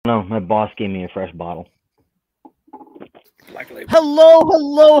No, my boss gave me a fresh bottle. Black Label.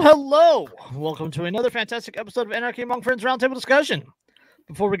 Hello. Welcome to another fantastic episode of Anarchy Among Friends Roundtable Discussion.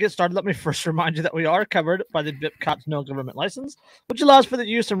 Before we get started, let me first remind you that we are covered by the BIPCOT No Government License, which allows for the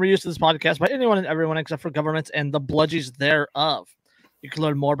use and reuse of this podcast by anyone and everyone except for governments and the bludgies thereof. You can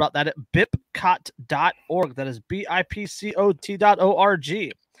learn more about that at bipcot.org. That is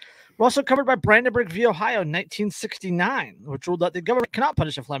BIPCOT.org. We're also covered by Brandenburg v. Ohio, 1969, which ruled that the government cannot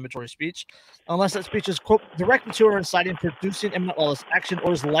punish inflammatory speech unless that speech is, quote, directed to or inciting, producing imminent lawless action,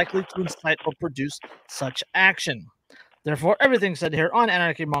 or is likely to incite or produce such action. Therefore, everything said here on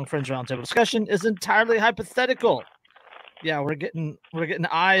Anarchy Among Friends Roundtable Discussion is entirely hypothetical. Yeah, we're getting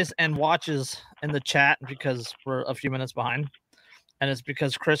eyes and watches in the chat because we're a few minutes behind, and it's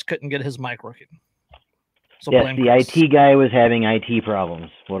because Chris couldn't get his mic working. So yes, the Chris. IT guy was having IT problems.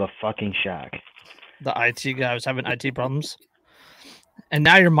 What a fucking shock. The IT guy was having IT problems. And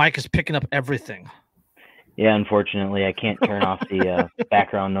now your mic is picking up everything. Yeah, unfortunately, I can't turn off the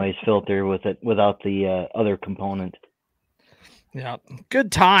background noise filter without the other component. Yeah,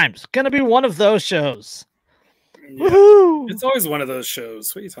 good times. Gonna be one of those shows. Yeah. Woohoo! It's always one of those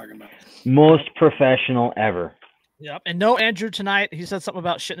shows. What are you talking about? Most professional ever. Yep, and no Andrew tonight. He said something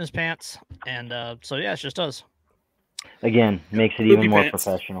about shitting his pants, and so yeah, it just does. Again, makes it even more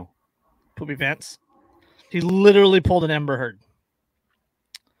professional. Poopy pants. He literally pulled an Amber Heard.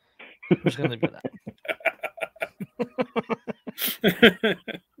 I'm just gonna leave it at that.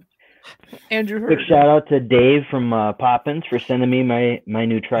 Andrew Heard. Quick shout out to Dave from Poppins for sending me my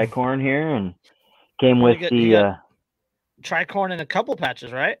new tricorn here, and came with the tricorn in a couple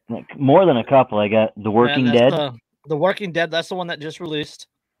patches, right? More than a couple. I got The Working Dead. The Working Dead, that's the one that just released.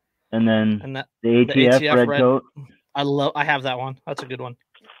 And then the ATF Red Coat. I have that one. That's a good one.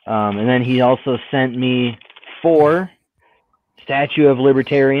 And then he also sent me 4 Statue of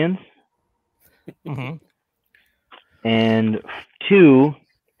Libertarians. Mm-hmm. And 2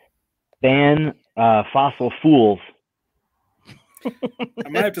 Ban Fossil Fools. I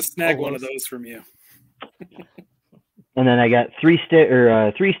might have to snag one of those from you. And then I got 3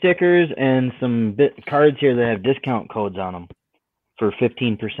 stickers and some cards here that have discount codes on them for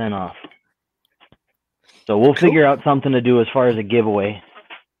 15% off. So we'll figure out something to do as far as a giveaway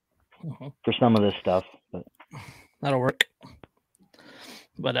for some of this stuff. But that'll work.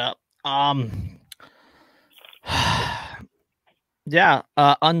 But yeah,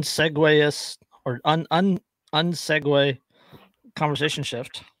 unsegue or unsegue conversation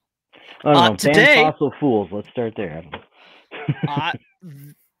shift. Today, ban fossil fools. Let's start there.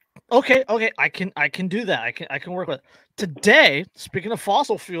 Okay. I can do that. I can work with it. Today. Speaking of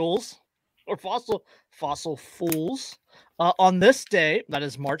fossil fuels or fossil fools, on this day, that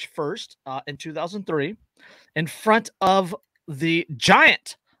is March 1st, in 2003, in front of the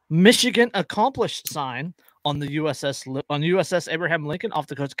giant Michigan Accomplished sign on the USS Abraham Lincoln off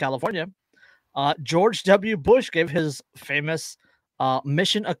the coast of California, George W. Bush gave his famous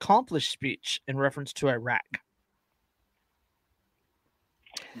mission accomplished speech in reference to Iraq.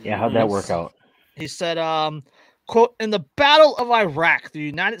 Yeah, how'd that work out? He said, quote, "In the Battle of Iraq, the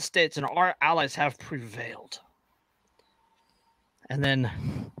United States and our allies have prevailed." And then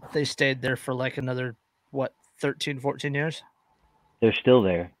they stayed there for like another, 13, 14 years? They're still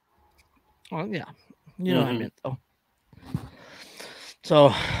there. Well, yeah. You know what I mean, though.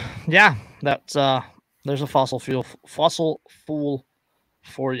 So, yeah, that's there's a fossil fuel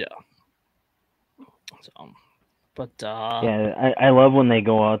for you. So, but yeah, I love when they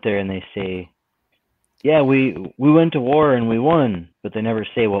go out there and they say, "Yeah, we went to war and we won," but they never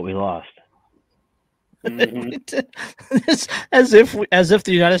say what we lost. It's as if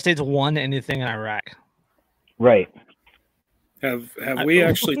the United States won anything in Iraq. Right. Have we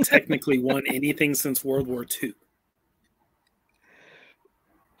actually technically won anything since World War II?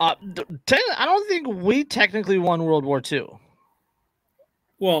 I don't think we technically won World War II.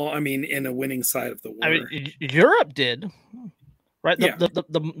 Well, I mean, in a winning side of the war. I mean, Europe did, right? Yeah.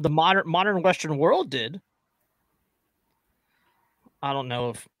 The modern Western world did. I don't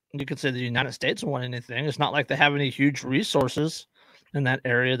know if you could say the United States won anything. It's not like they have any huge resources in that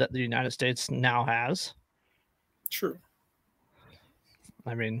area that the United States now has. True.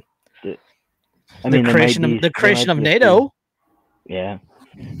 I mean, the creation of NATO. Yeah.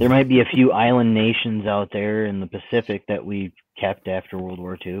 There might be a few island nations out there in the Pacific that we kept after World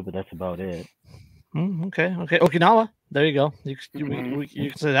War II, but that's about it. Okay. Okinawa. There you go. You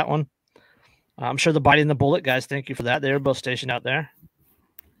can say that one. I'm sure the Biting the Bullet guys thank you for that. They were both stationed out there.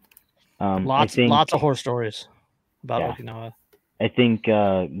 Lots of horror stories about Okinawa. I think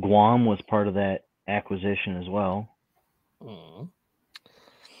Guam was part of that acquisition as well.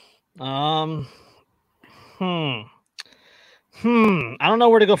 I don't know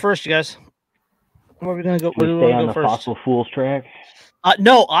where to go first, you guys. Where are we gonna go? Should Where do we we stay want on to the go first? fossil fuels track?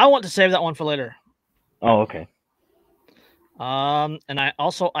 No, I want to save that one for later. Oh, okay. And I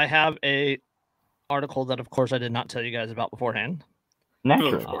have a article that, of course, I did not tell you guys about beforehand.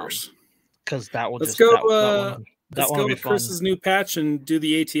 Naturally. Of course. Because that will Let's just go. that Let's one go will be with fun. Chris's new patch and do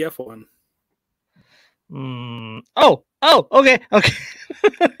the ATF one. Oh, okay.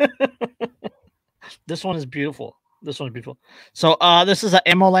 This one is beautiful. So, this is at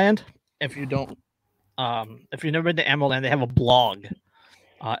AmmoLand. If you've never been to AmmoLand, they have a blog,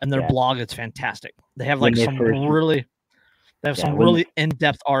 and their blog is fantastic. They have like some really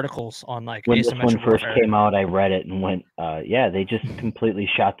in-depth articles on like when this one asymmetric first warfare. came out. I read it and went, they just completely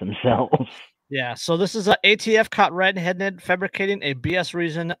shot themselves. Yeah, so this is a ATF caught red-handed fabricating a BS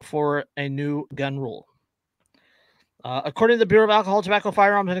reason for a new gun rule. According to the Bureau of Alcohol, Tobacco,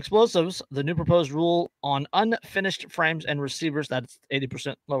 Firearms, and Explosives, the new proposed rule on unfinished frames and receivers, that's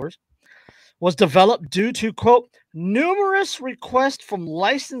 80% lowers, was developed due to, quote, numerous requests from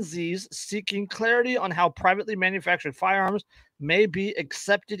licensees seeking clarity on how privately manufactured firearms may be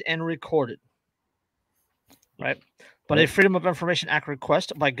accepted and recorded. Right? But a Freedom of Information Act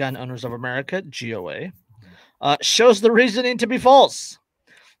request by Gun Owners of America, GOA, shows the reasoning to be false.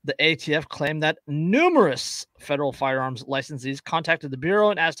 The ATF claimed that numerous federal firearms licensees contacted the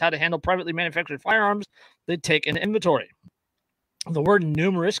Bureau and asked how to handle privately manufactured firearms they take in inventory. The word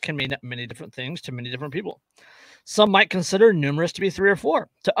numerous can mean many different things to many different people. Some might consider numerous to be 3 or 4.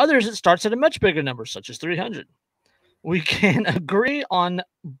 To others, it starts at a much bigger number, such as 300. We can agree on,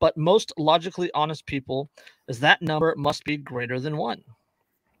 but most logically honest people, is that number must be greater than 1.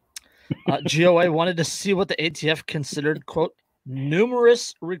 GOA wanted to see what the ATF considered, quote,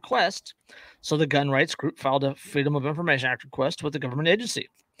 numerous request, so the gun rights group filed a Freedom of Information Act request with the government agency.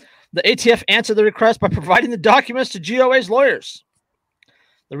 The ATF answered the request by providing the documents to GOA's lawyers.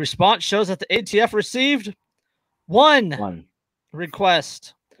 The response shows that the ATF received one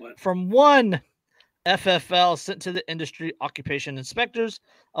request from one FFL sent to the industry occupation inspectors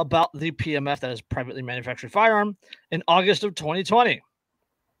about the PMF, that is privately manufactured firearm, in August of 2020.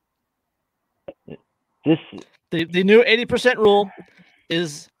 The new 80% rule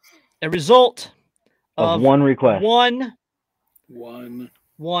is a result of one request. One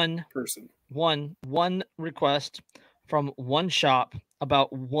person. One request from one shop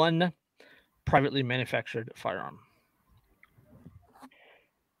about one privately manufactured firearm.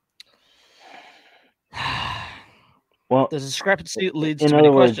 Well, the discrepancy leads to in many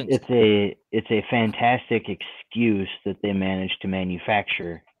other words, questions. it's a fantastic excuse that they managed to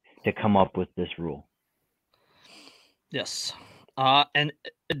manufacture to come up with this rule. Yes, and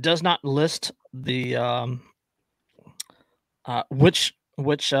it does not list the which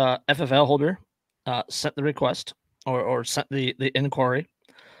FFL holder sent the request or sent the inquiry.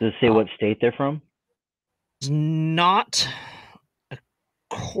 Does it say what state they're from? It's not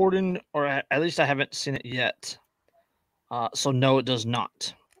according, or at least I haven't seen it yet. So no, it does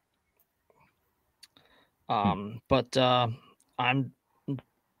not. But I'm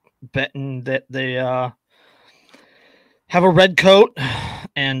betting that they have a red coat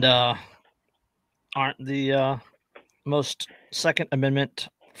and aren't the most Second Amendment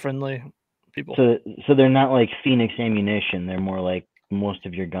friendly people. So they're not like Phoenix Ammunition. They're more like most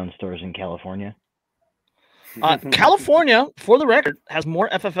of your gun stores in California. California, for the record, has more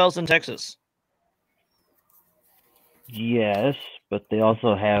FFLs than Texas. Yes, but they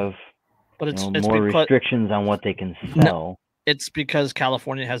also have it's more restrictions on what they can sell. No, it's because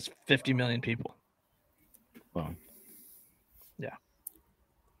California has 50 million people. Well, yeah.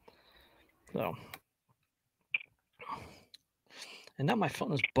 So, and now my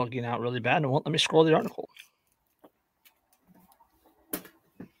phone is bugging out really bad and it won't let me scroll the article.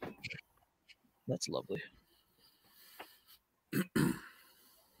 That's lovely.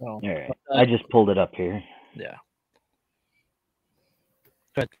 All right. I just pulled it up here. Yeah.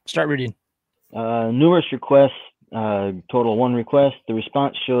 Good. Start reading. Numerous requests, total 1 request. The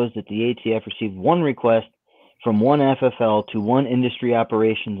response shows that the ATF received 1 request from 1 FFL to 1 industry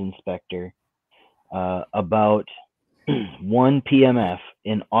operations inspector about 1 PMF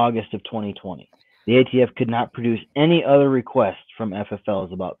in August of 2020. The ATF could not produce any other requests from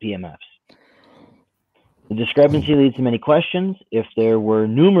FFLs about PMFs. The discrepancy leads to many questions. If there were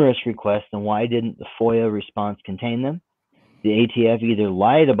numerous requests, then why didn't the FOIA response contain them? The ATF either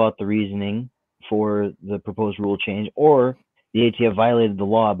lied about the reasoning for the proposed rule change, or the ATF violated the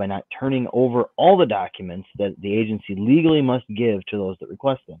law by not turning over all the documents that the agency legally must give to those that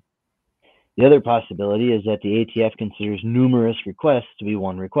request them. The other possibility is that the ATF considers numerous requests to be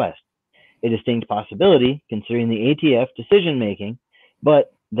 1 request. a distinct possibility considering the ATF decision making,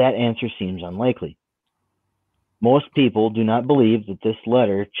 but that answer seems unlikely. Most people do not believe that this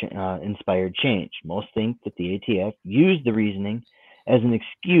letter inspired change. Most think that the ATF used the reasoning as an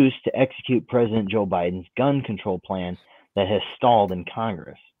excuse to execute President Joe Biden's gun control plan that has stalled in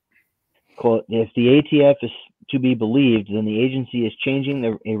Congress. Quote, if the ATF is to be believed, then the agency is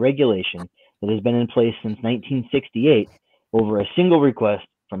changing a regulation that has been in place since 1968 over a single request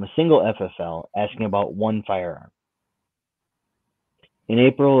from a single FFL asking about one firearm. In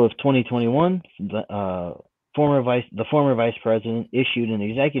April of 2021, the former vice president issued an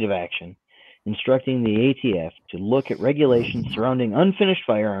executive action instructing the ATF to look at regulations surrounding unfinished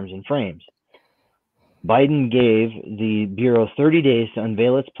firearms and frames. Biden gave the Bureau 30 days to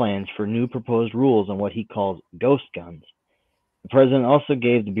unveil its plans for new proposed rules on what he calls ghost guns. The president also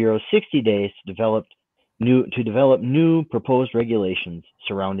gave the Bureau 60 days to develop new proposed regulations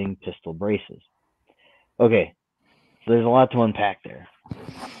surrounding pistol braces. Okay, so there's a lot to unpack there.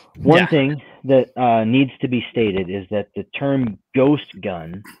 One thing that needs to be stated is that the term ghost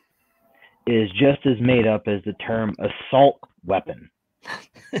gun is just as made up as the term assault weapon.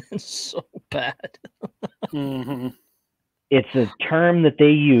 It's so bad. Mm-hmm. It's a term that they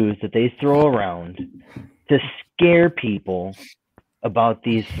use, that they throw around to scare people about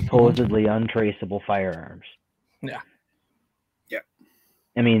these supposedly untraceable firearms. Yeah. Yeah.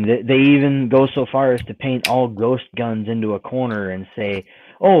 I mean, they even go so far as to paint all ghost guns into a corner and say,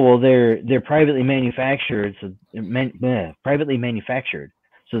 "Oh, well, they're privately manufactured, so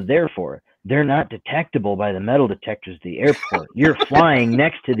therefore they're not detectable by the metal detectors at the airport. You're flying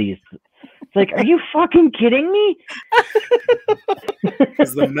next to these." It's like, are you fucking kidding me?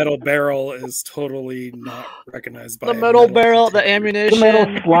 Because the metal barrel is totally not recognized by the metal barrel, the ammunition, the metal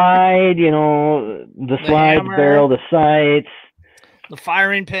slide, the slide, hammer, the barrel, the sights, the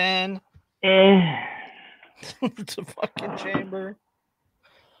firing pin, the fucking chamber,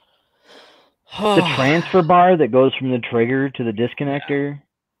 transfer bar that goes from the trigger to the disconnector.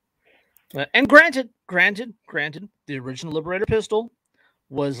 Yeah. And granted, the original Liberator pistol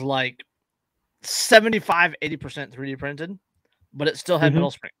was like 75-80% 3D printed, but it still had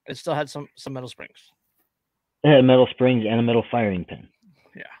metal spring. It still had some metal springs. It had metal springs and a metal firing pin.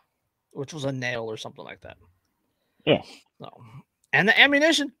 Yeah, which was a nail or something like that. Yeah. No. And the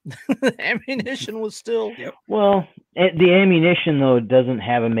ammunition. The ammunition was still. Yep. Well, the ammunition, though, doesn't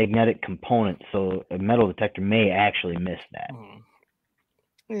have a magnetic component, so a metal detector may actually miss that.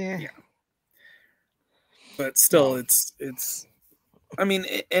 Yeah. But still, it's. I mean,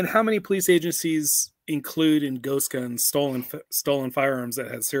 and how many police agencies include in ghost guns stolen firearms that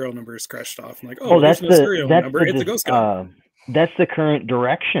had serial numbers scratched off? I'm like, that's no serial number. It's a ghost gun. That's the current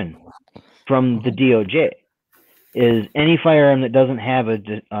direction from the DOJ. Is any firearm that doesn't have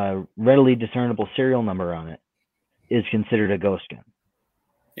a readily discernible serial number on it is considered a ghost gun.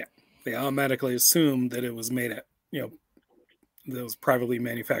 Yeah, they automatically assume that it was made at, that it was privately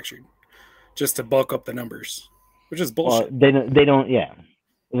manufactured, just to bulk up the numbers, which is bullshit. Well, they don't. Yeah,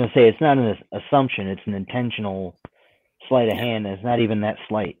 I'm gonna say it's not an assumption; it's an intentional sleight of hand. And it's not even that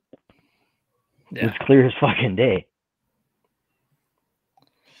slight. Yeah. It's clear as fucking day.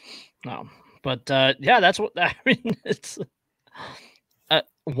 No. But that's what I mean. It's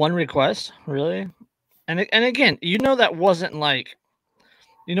one request, really, and again, that wasn't like,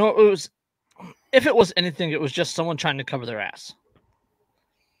 it was. If it was anything, it was just someone trying to cover their ass.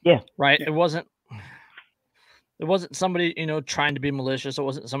 Yeah. Right. Yeah. It wasn't somebody trying to be malicious. It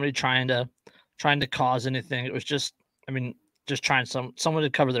wasn't somebody trying to cause anything. It was just, just trying someone to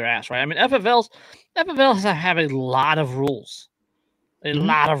cover their ass. Right. FFLs have a lot of rules. A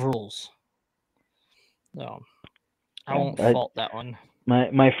lot of rules. No, I won't fault that one.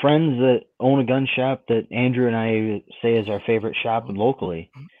 My friends that own a gun shop that Andrew and I say is our favorite shop locally.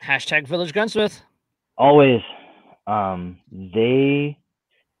 # Village Gunsmith. Always. I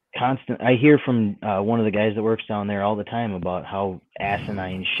hear from one of the guys that works down there all the time about how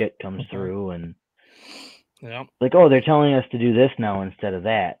asinine shit comes through, and like, oh, they're telling us to do this now instead of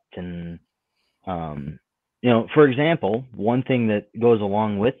that. And for example, one thing that goes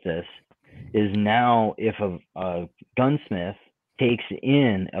along with this is now if a gunsmith takes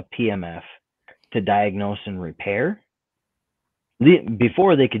in a PMF to diagnose and repair,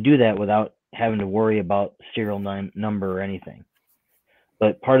 before they could do that without having to worry about serial number or anything.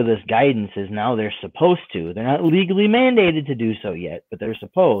 But part of this guidance is now they're supposed to. They're not legally mandated to do so yet, but they're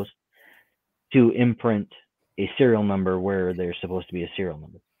supposed to imprint a serial number where there's supposed to be a serial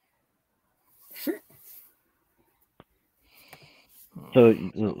number.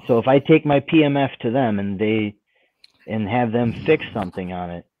 So if I take my PMF to them and have them fix something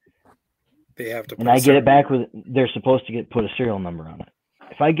on it, they have to. And I get it back with. They're supposed to put a serial number on it.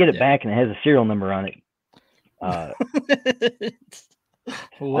 If I get it back and it has a serial number on it, I'm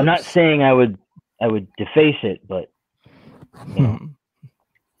not saying I would deface it, but you know.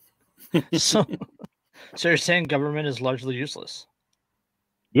 So you're saying government is largely useless?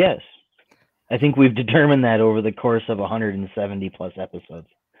 Yes. I think we've determined that over the course of 170 plus episodes.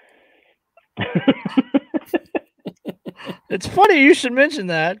 It's funny you should mention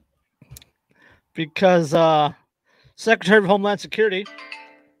that because Secretary of Homeland Security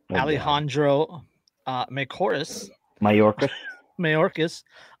Alejandro Mayorkas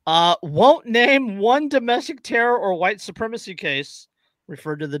won't name one domestic terror or white supremacy case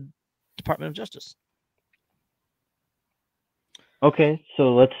referred to the Department of Justice. Okay,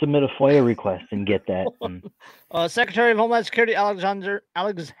 so let's submit a FOIA request and get that. Secretary of Homeland Security Alejandro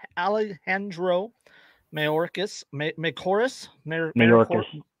Mayorkas, Mayorkas,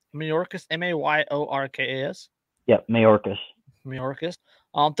 Yep, Mayorkas.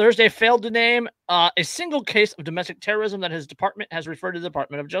 On Thursday, failed to name a single case of domestic terrorism that his department has referred to the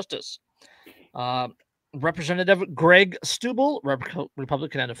Department of Justice. Representative Greg Stubble,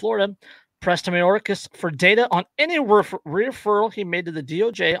 Republican out of Florida, pressed Mayorkas for data on any referral he made to the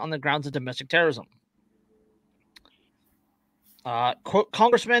DOJ on the grounds of domestic terrorism. Quote,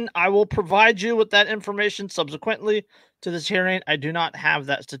 Congressman, I will provide you with that information subsequently to this hearing. I do not have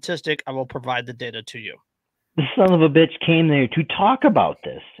that statistic. I will provide the data to you. The son of a bitch came there to talk about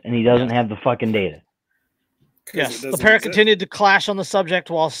this, and he doesn't have the fucking data. Yes, the pair continued to clash on the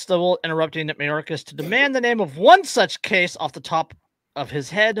subject while still interrupting Mayorkas to demand the name of one such case off the top of his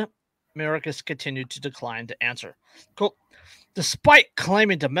head. Mayorkas continued to decline to answer. Quote, despite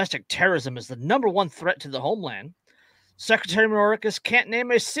claiming domestic terrorism is the number one threat to the homeland, Secretary Mayorkas can't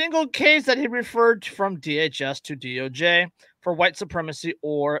name a single case that he referred from DHS to DOJ for white supremacy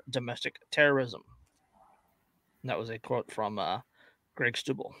or domestic terrorism. And that was a quote from Greg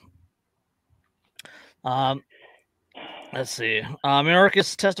Stubble. Let's see.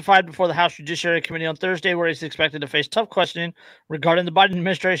 Mayorkas testified before the House Judiciary Committee on Thursday, where he's expected to face tough questioning regarding the Biden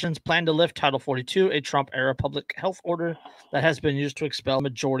administration's plan to lift Title 42, a Trump-era public health order that has been used to expel a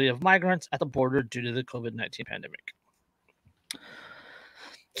majority of migrants at the border due to the COVID-19 pandemic.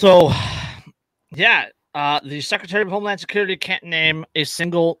 So, yeah, the Secretary of Homeland Security can't name a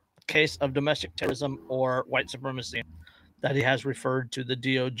single case of domestic terrorism or white supremacy that he has referred to the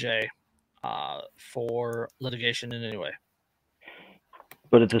DOJ for litigation in any way.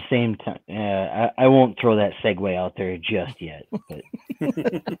 But at the same time, I won't throw that segue out there just yet.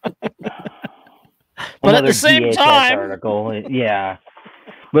 But at the same time, article, yeah.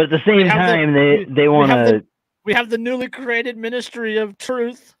 But at the same time, they want to. We have the newly created Ministry of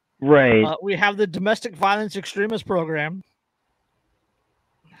Truth, right? We have the Domestic Violence Extremist Program.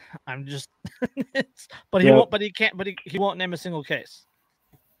 I'm just, but he won't. But he can't. But he won't name a single case.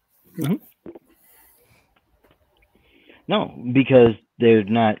 Mm-hmm. No, because they're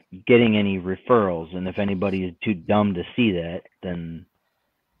not getting any referrals, and if anybody is too dumb to see that, then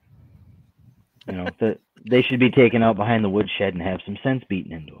you know they should be taken out behind the woodshed and have some sense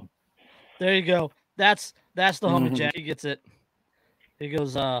beaten into them. There you go. That's the homie Jack. He gets it. He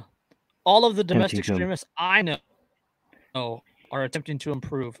goes, all of the domestic extremists I know are attempting to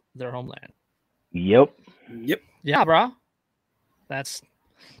improve their homeland. Yep. Yeah, bro. That's.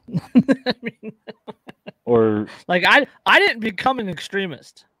 I mean, or like I didn't become an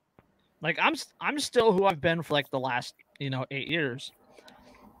extremist. Like I'm still who I've been for like the last 8 years.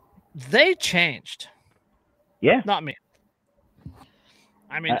 They changed. Yeah. Not me.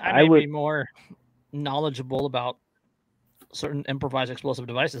 I mean, I may be more knowledgeable about certain improvised explosive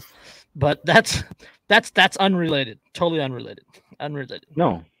devices, but that's unrelated. Totally unrelated.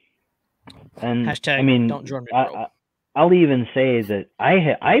 No. And hashtag I mean, don't join me, bro. I'll even say that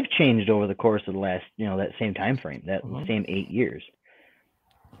I've changed over the course of the last, that same time frame, that same 8 years.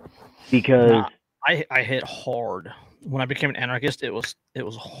 Because I hit hard when I became an anarchist. It was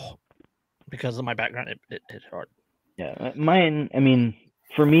because of my background. It hit hard. Yeah, mine. I mean,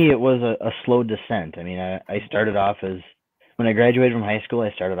 for me, it was a slow descent. I mean, I started off as, when I graduated from high school,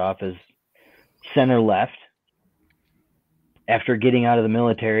 I started off as center left. After getting out of the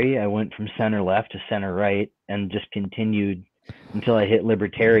military, I went from center left to center right, and just continued until I hit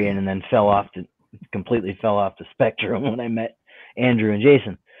libertarian, and then completely fell off the spectrum when I met Andrew and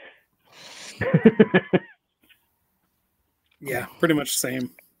Jason. Yeah, pretty much the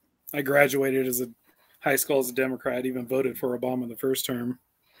same. I graduated as a high school as a Democrat, even voted for Obama the first term,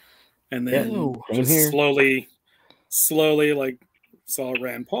 and then slowly like saw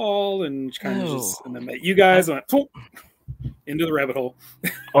Rand Paul and kind of just, and then met you guys and went into the rabbit hole.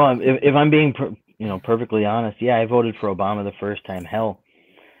 Oh, if I'm being perfectly honest, yeah, I voted for Obama the first time. Hell,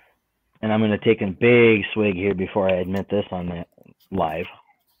 and I'm going to take a big swig here before I admit this on that live.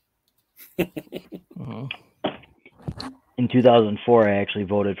 In 2004, I actually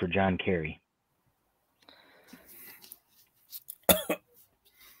voted for John Kerry.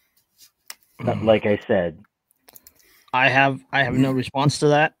 Like I said, I have no response to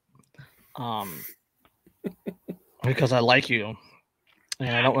that, because I like you,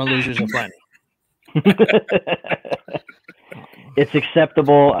 and I don't want to lose you as a friend. It's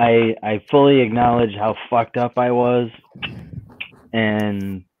acceptable. I fully acknowledge how fucked up I was,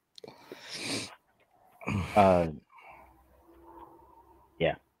 and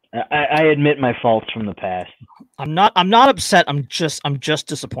yeah, I admit my faults from the past. I'm not upset. I'm just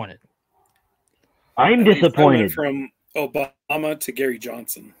disappointed. I'm disappointed. From Obama to Gary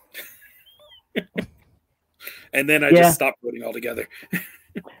Johnson, and then I just stopped voting altogether.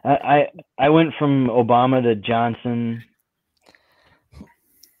 I went from Obama to Johnson,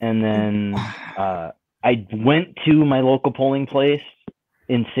 and then I went to my local polling place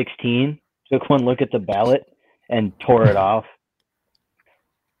in 2016, took one look at the ballot, and tore it off.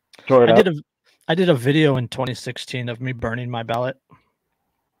 I did a video in 2016 of me burning my ballot.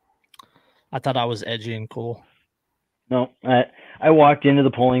 I thought I was edgy and cool. No, I walked into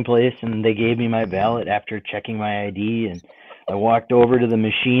the polling place and they gave me my ballot after checking my ID, and I walked over to the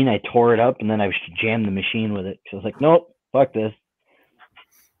machine, I tore it up, and then I jammed the machine with it. So I was like, nope, fuck this.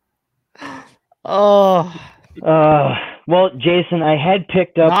 Oh. Well, Jason, I had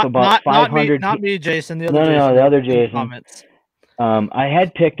picked up about 500. Not me, Jason. The other no, Jason. No, the other Jason. Comments. I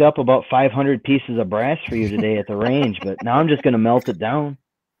had picked up about 500 pieces of brass for you today at the range, but now I'm just going to melt it down.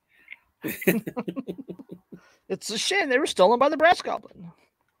 It's a shame they were stolen by the brass goblin.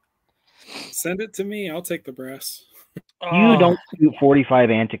 Send it to me. I'll take the brass. You don't shoot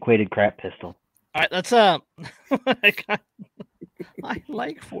 45 antiquated crap pistol. All right, that's I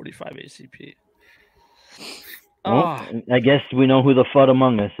like 45 ACP. Well, I guess we know who the FUD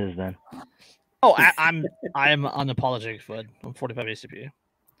among us is then. Oh, I'm unapologetic FUD. I'm 45 ACP.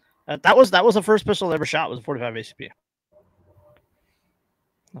 That was the first pistol I ever shot was a 45 ACP.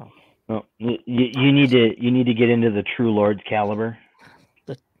 No. Well, you need to get into the True Lord's caliber.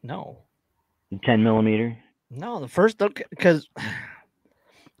 No. The 10 millimeter. No, the first because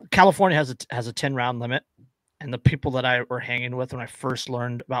California has a 10 round limit, and the people that I were hanging with when I first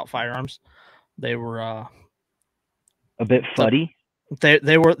learned about firearms, they were a bit fuddy.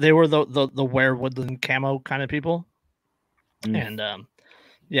 They were the wear woodland camo kind of people, and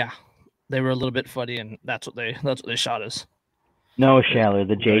yeah, they were a little bit fuddy, and that's what they shot us. No, Shaller,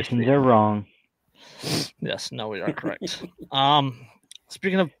 the Jasons are wrong. Yes, no, we are correct.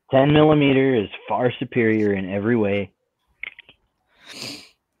 Speaking of 10 millimeter is far superior in every way.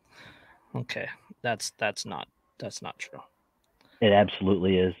 Okay, that's not true. It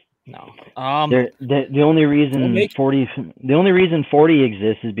absolutely is. No. The only reason 40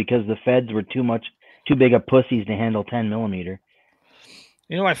 exists is because the feds were too big of pussies to handle 10 millimeter.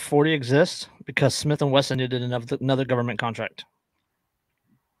 You know why 40 exists? Because Smith & Wesson needed another government contract.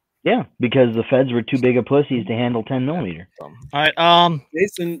 Yeah, because the feds were too big of pussies to handle 10 millimeter. All right.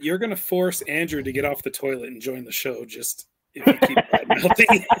 Jason, you're going to force Andrew to get off the toilet and join the show just if you keep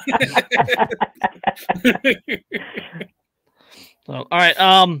melting. So, all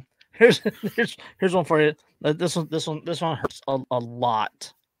right. Here's one for you. This one hurts a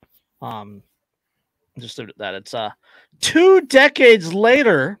lot. Just leave it at that. It's 2 decades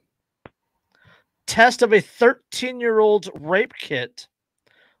later. Test of a 13-year-old's rape kit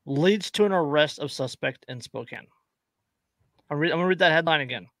leads to an arrest of suspect in Spokane. I'm gonna read that headline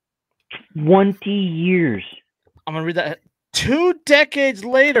again. 20 years. I'm gonna read that. 2 decades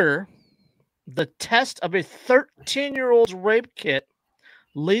later, the test of a 13-year-old's rape kit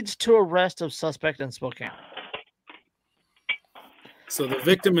leads to arrest of suspect in Spokane. So the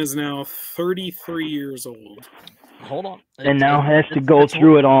victim is now 33 years old. Hold on. And now has to go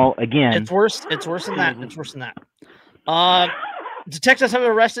through it all again. It's worse than that. Detectives have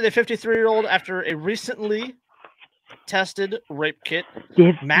arrested a 53-year-old after a recently tested rape kit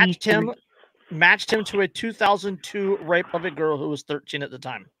matched him to a 2002 rape of a girl who was 13 at the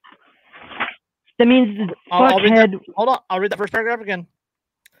time. That means hold on. I'll read that first paragraph again.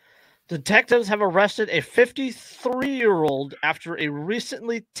 Detectives have arrested a 53-year-old after a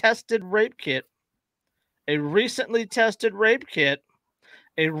recently tested rape kit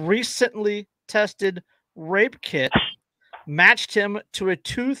matched him to a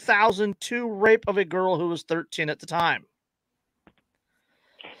 2002 rape of a girl who was 13 at the time.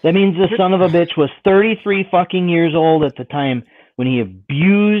 That means the son of a bitch was 33 fucking years old at the time when he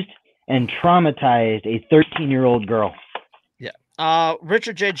abused and traumatized a 13-year-old girl. Yeah.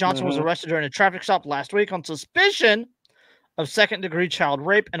 Richard J. Johnson was arrested during a traffic stop last week on suspicion of second-degree child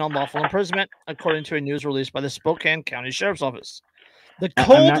rape and unlawful imprisonment, according to a news release by the Spokane County Sheriff's Office.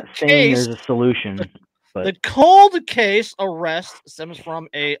 I'm not saying there's a solution. But the cold case arrest stems from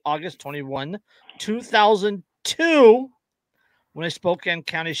a August 21, 2002, when a Spokane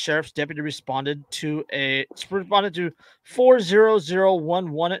County Sheriff's deputy responded to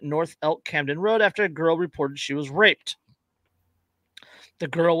 40011 North Elk Camden Road after a girl reported she was raped. The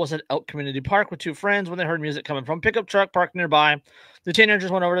girl was at Elk Community Park with two friends when they heard music coming from a pickup truck parked nearby. The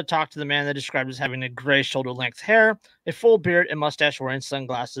teenagers went over to talk to the man they described as having a gray shoulder-length hair, a full beard and mustache, wearing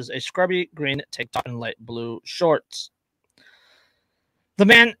sunglasses, a scrubby green tank top, and light blue shorts. The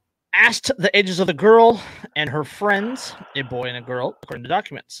man asked the ages of the girl and her friends, a boy and a girl, according to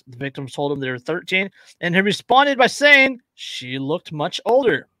documents. The victims told him they were 13, and he responded by saying she looked much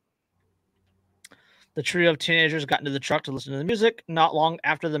older. The trio of teenagers got into the truck to listen to the music. Not long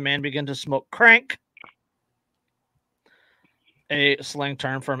after, the man began to smoke crank, a slang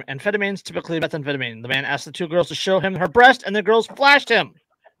term for amphetamines, typically methamphetamine. The man asked the two girls to show him her breast, and the girls flashed him.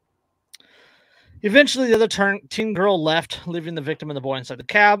 Eventually, the other teen girl left, leaving the victim and the boy inside the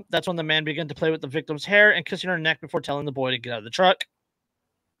cab. That's when the man began to play with the victim's hair and kissing her neck before telling the boy to get out of the truck.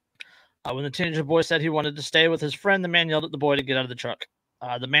 When the teenager boy said he wanted to stay with his friend, the man yelled at the boy to get out of the truck.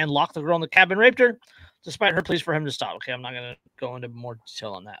 The man locked the girl in the cab and raped her, despite her pleas for him to stop. Okay, I'm not going to go into more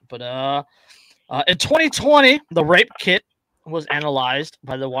detail on that. But in 2020, the rape kit was analyzed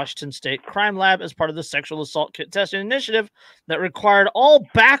by the Washington State Crime Lab as part of the sexual assault kit testing initiative that required all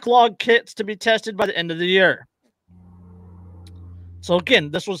backlog kits to be tested by the end of the year. So again,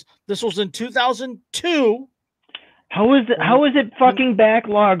 this was in 2002. How is it fucking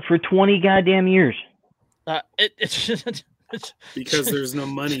backlogged for 20 goddamn years? It's because there's no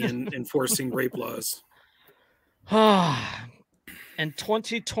money in enforcing rape laws. In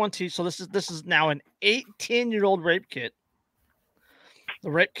 2020, so this is now an 18-year-old rape kit.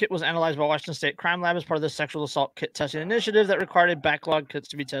 The rape kit was analyzed by Washington State Crime Lab as part of the sexual assault kit testing initiative that required a backlog kits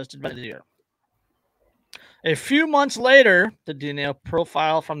to be tested by the year. A few months later, the DNA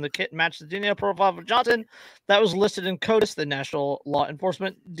profile from the kit matched the DNA profile of Johnson that was listed in CODIS, the National Law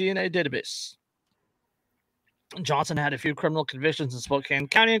Enforcement DNA Database. Johnson had a few criminal convictions in Spokane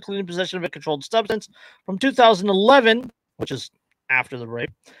County, including possession of a controlled substance from 2011, which is after the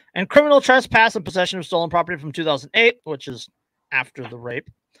rape, and criminal trespass and possession of stolen property from 2008, which is after the rape.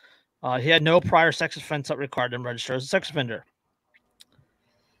 He had no prior sex offense that required him to register as a sex offender.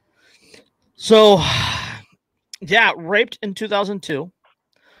 So, yeah, raped in 2002.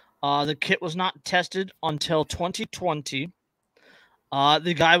 The kit was not tested until 2020.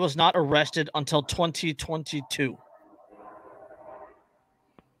 The guy was not arrested until 2022.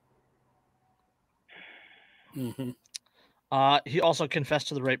 Mm-hmm. He also confessed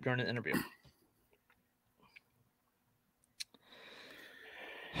to the rape during an interview.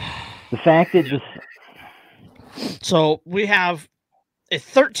 The fact that just... So we have a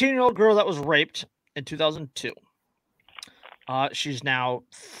 13-year-old girl that was raped in 2002. She's now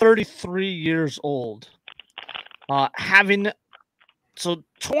 33 years old. So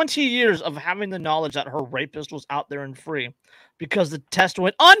 20 years of having the knowledge that her rapist was out there and free because the test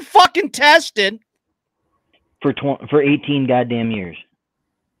went unfucking tested for 18 goddamn years.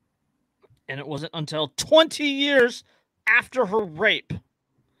 And it wasn't until 20 years after her rape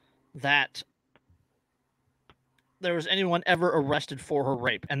that there was anyone ever arrested for her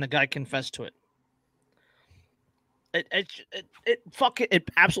rape, and the guy confessed to it. It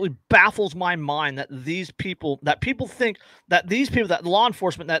absolutely baffles my mind that people think that law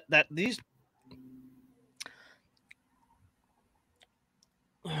enforcement, that these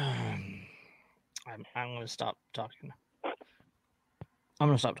I'm going to stop talking.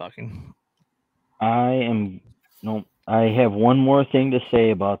 I have one more thing to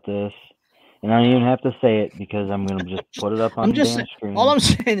say about this, and I don't even have to say it because I'm going to just put it up on the damn screen. All I'm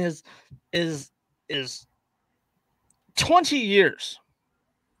saying is 20 years.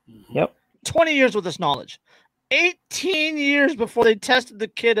 Yep. 20 years with this knowledge. 18 years before they tested the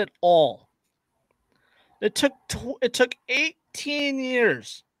kid at all. It took 18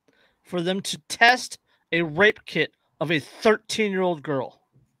 years for them to test a rape kit of a 13-year-old girl.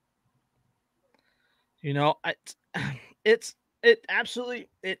 You know, yeah.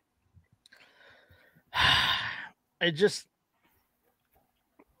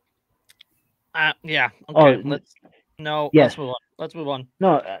 Okay. Let's move on. Let's move on.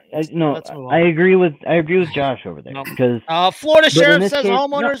 No, I agree with Josh over there because Florida sheriff says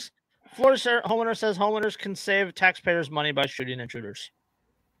homeowners. Florida homeowner says homeowners can save taxpayers money by shooting intruders.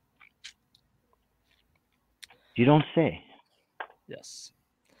 You don't say. Yes.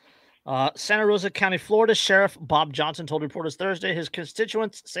 Santa Rosa County, Florida Sheriff Bob Johnson told reporters Thursday his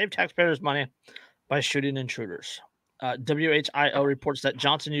constituents save taxpayers money by shooting intruders. WHIO reports that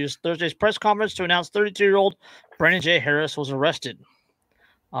Johnson used Thursday's press conference to announce 32-year-old Brandon J. Harris was arrested.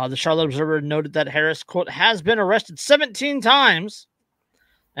 The Charlotte Observer noted that Harris, quote, has been arrested 17 times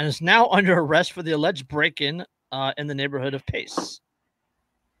and is now under arrest for the alleged break-in in the neighborhood of Pace.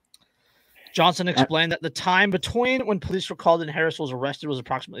 Johnson explained that the time between when police were called and Harris was arrested was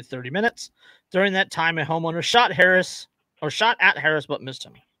approximately 30 minutes. During that time, a homeowner shot at Harris, but missed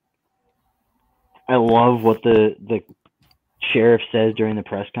him. I love what the sheriff says during the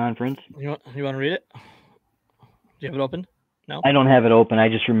press conference. You want to read it? Do you have it open? No? I don't have it open. I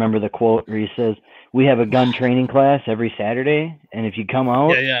just remember the quote where he says, "We have a gun training class every Saturday, and if you come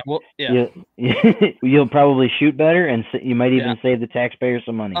out, you'll probably shoot better, and you might even save the taxpayers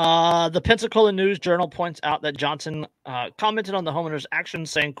some money." The Pensacola News Journal points out that Johnson commented on the homeowner's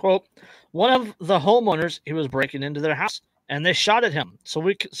actions, saying, quote, "One of the homeowners, he was breaking into their house, and they shot at him. So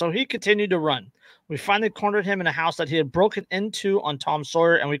he continued to run. We finally cornered him in a house that he had broken into on Tom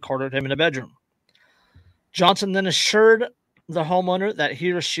Sawyer, and we cornered him in a bedroom." Johnson then assured the homeowner that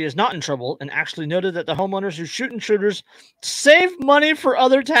he or she is not in trouble and actually noted that the homeowners who shoot intruders save money for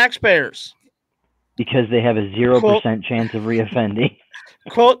other taxpayers. Because they have a 0% chance of reoffending.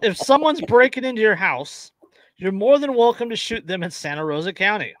 Quote, "If someone's breaking into your house, you're more than welcome to shoot them in Santa Rosa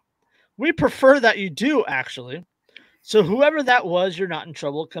County. We prefer that you do, actually. So whoever that was, you're not in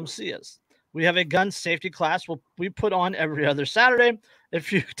trouble. Come see us. We have a gun safety class we put on every other Saturday.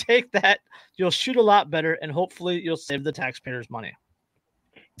 If you take that, you'll shoot a lot better, and hopefully you'll save the taxpayers money."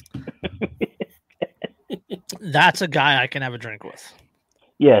 That's a guy I can have a drink with.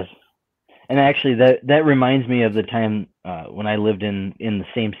 Yes. And actually, that reminds me of the time when I lived in the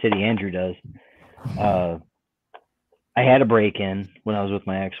same city Andrew does. I had a break-in when I was with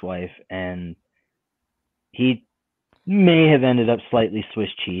my ex-wife, and he may have ended up slightly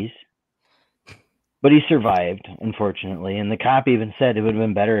Swiss cheese. But he survived, unfortunately, and the cop even said it would have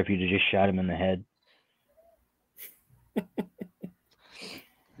been better if you'd have just shot him in the head. It's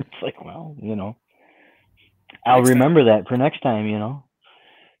like, well, I'll remember that for next time,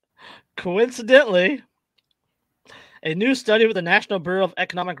 Coincidentally, a new study with the National Bureau of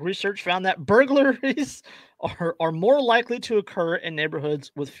Economic Research found that burglaries are more likely to occur in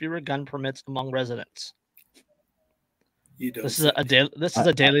neighborhoods with fewer gun permits among residents. This is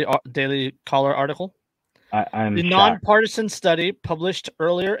a Daily Caller article. The nonpartisan study published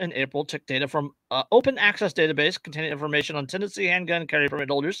earlier in April took data from open access database containing information on Tennessee handgun carry permit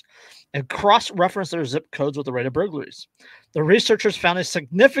holders and cross-referenced their zip codes with the rate of burglaries. The researchers found a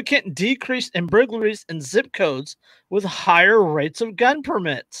significant decrease in burglaries in zip codes with higher rates of gun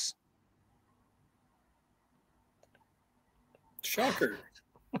permits. Shocker.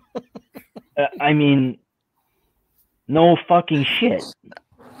 I mean, no fucking shit.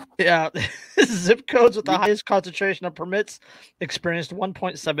 Yeah, zip codes with the highest concentration of permits experienced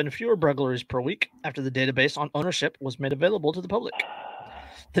 1.7 fewer burglaries per week after the database on ownership was made available to the public.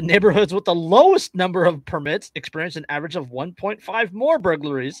 The neighborhoods with the lowest number of permits experienced an average of 1.5 more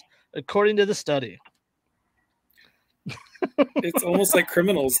burglaries, according to the study. It's almost like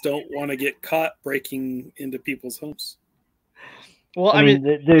criminals don't want to get caught breaking into people's homes. Well, I mean,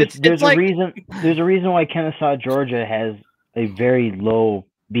 there's a reason. There's a reason why Kennesaw, Georgia, has a very low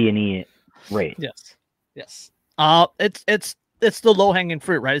B&E rate. Yes. It's the low hanging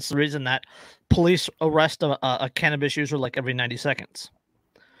fruit, right? It's the reason that police arrest a cannabis user like every 90 seconds,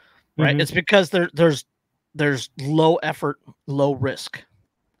 right? Mm-hmm. It's because there's low effort, low risk,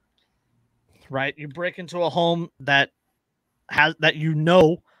 right? You break into a home that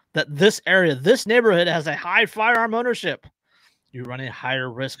this area, this neighborhood has a high firearm ownership. You run a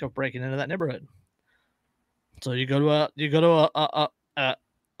higher risk of breaking into that neighborhood. So you go to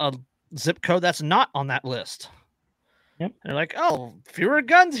a zip code that's not on that list. Yep. They're like, oh, fewer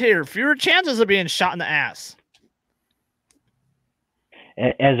guns here, fewer chances of being shot in the ass.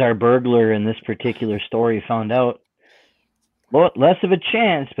 As our burglar in this particular story found out, well, less of a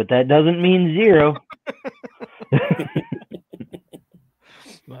chance, but that doesn't mean zero.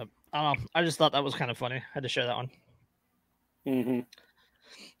 But, I don't know. I just thought that was kind of funny. I had to share that one. Mm-hmm.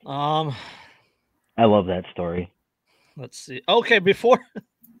 I love that story. Let's see. Okay, before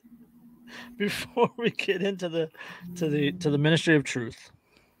we get into the Ministry of Truth,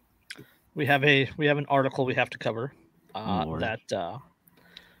 we have an article we have to cover. that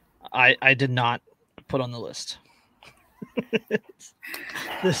I did not put on the list.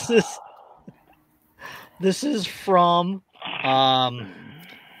 This is from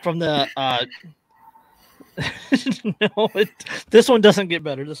the no, this one doesn't get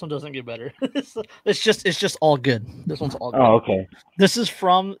better. This one doesn't get better. It's just all good. This one's all good. Oh, okay. This is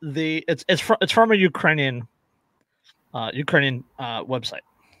from it's from a Ukrainian website,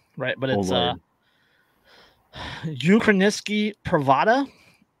 right? But it's Ukrainsky Pravda,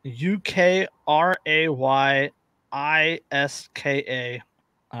 Ukrayiska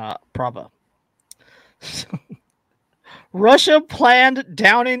Prava. Russia planned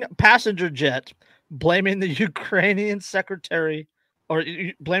downing passenger jet, blaming the Ukrainian secretary or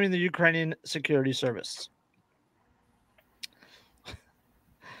blaming the Ukrainian security service.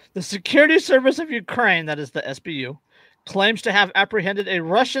 The Security Service of Ukraine, that is the SBU, claims to have apprehended a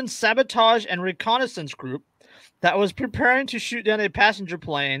Russian sabotage and reconnaissance group that was preparing to shoot down a passenger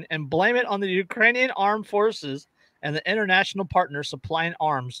plane and blame it on the Ukrainian armed forces and the international partner supplying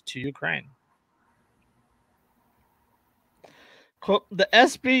arms to Ukraine. Quote, the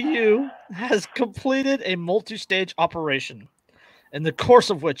SBU has completed a multi-stage operation, in the course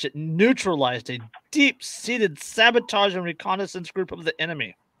of which it neutralized a deep-seated sabotage and reconnaissance group of the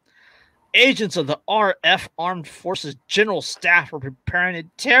enemy. Agents of the RF Armed Forces General Staff were preparing a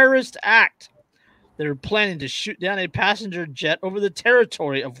terrorist act. They were planning to shoot down a passenger jet over the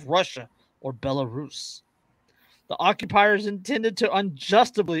territory of Russia or Belarus. The occupiers intended to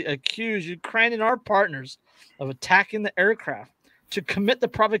unjustly accuse Ukrainian armed partners of attacking the aircraft. To commit the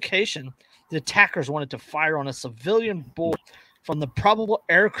provocation, the attackers wanted to fire on a civilian board from the probable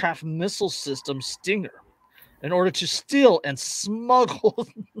aircraft missile system Stinger in order to steal and smuggle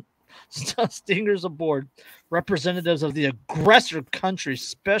Stingers aboard. Representatives of the aggressor country's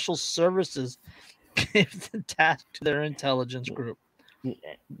special services gave the task to their intelligence group.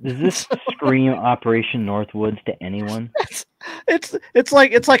 Does this scream Operation Northwoods to anyone? It's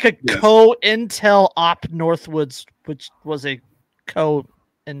like a co-intel op Northwoods, which was a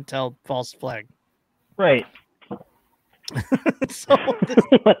co-intel false flag. Right. So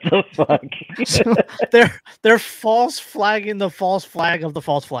what the fuck? So they're false flagging the false flag of the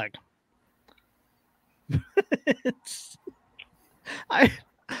false flag. It's a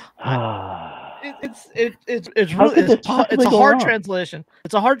hard translation.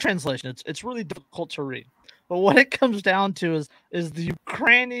 It's a hard translation. It's really difficult to read. But what it comes down to is the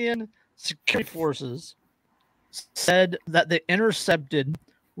Ukrainian security forces said that they intercepted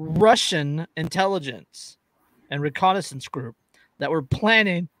Russian intelligence and reconnaissance group that were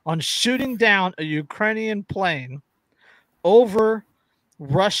planning on shooting down a Ukrainian plane over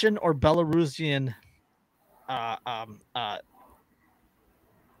Russian or Belarusian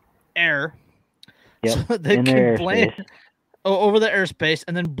air. Yep. So they can blame it over the airspace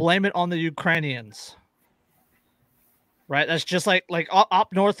and then blame it on the Ukrainians. Right, that's just like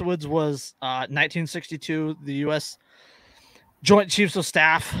Op Northwoods was 1962. The U.S. Joint Chiefs of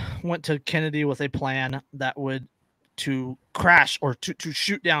Staff went to Kennedy with a plan that would to crash or to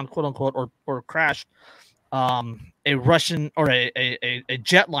shoot down, quote unquote, or crash a Russian or a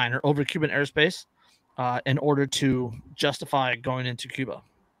jetliner over Cuban airspace in order to justify going into Cuba.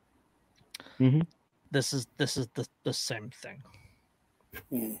 Mm-hmm. This is the same thing.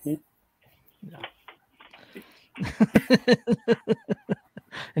 Mm-hmm. Yeah.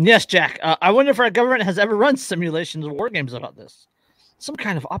 And yes, Jack, I wonder if our government has ever run simulations of war games about this. Some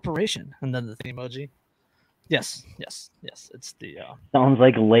kind of operation. And then the emoji. Yes. It's the sounds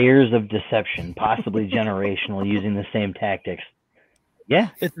like layers of deception, possibly generational, using the same tactics. Yeah.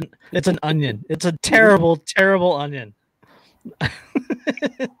 It's an onion. It's a terrible, terrible onion.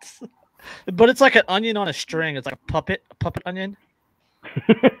 But it's like an onion on a string. It's like a puppet onion.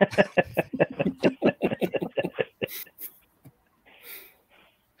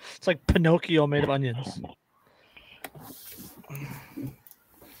 It's like Pinocchio made of onions.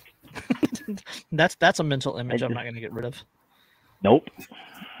 That's a mental image I'm not going to get rid of. Nope.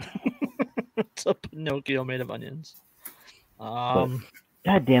 It's a Pinocchio made of onions. God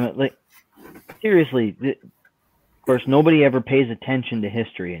damn it! Like seriously, of course, nobody ever pays attention to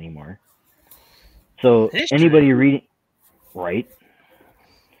history anymore. So anybody reading, right?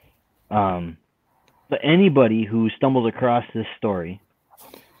 But anybody who stumbles across this story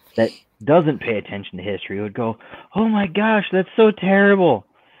that doesn't pay attention to history would go, "Oh my gosh, that's so terrible."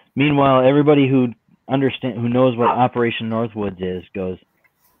 Meanwhile, everybody who knows what Operation Northwoods is goes,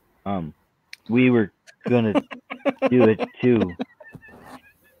 "We were gonna do it too."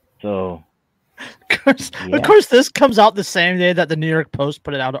 So, of course, this comes out the same day that the New York Post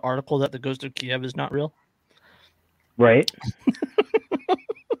put out an article that the Ghost of Kiev is not real. Right.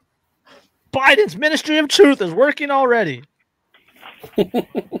 Biden's Ministry of Truth is working already.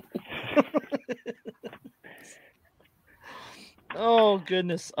 Oh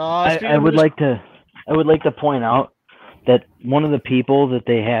goodness! I would like to point out that one of the people that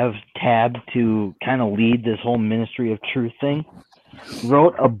they have tabbed to kind of lead this whole Ministry of Truth thing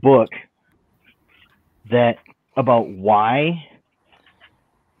wrote a book about why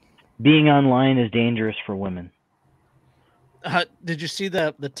being online is dangerous for women. Did you see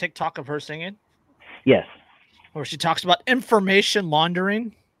the TikTok of her singing? Yes. Where she talks about information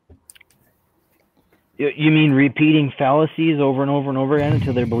laundering. You mean repeating fallacies over and over and over again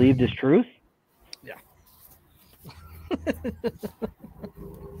until they're believed as truth? Yeah.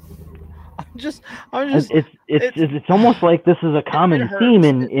 It's almost like this is a common theme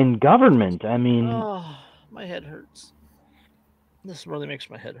in government. I mean, my head hurts. This really makes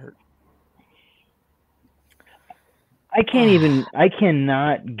my head hurt. I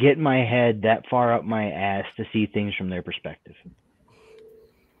cannot get my head that far up my ass to see things from their perspective.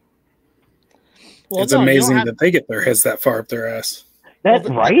 Well, it's amazing that they get their heads that far up their ass. That's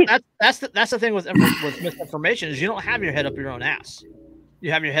right. That's the thing with misinformation is you don't have your head up your own ass.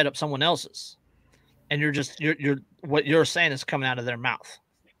 You have your head up someone else's, and you're what you're saying is coming out of their mouth.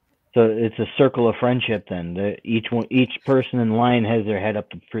 So it's a circle of friendship. Then each person in line has their head up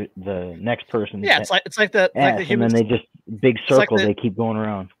the next person. Yeah, it's like the human. And then they just big circle. They keep going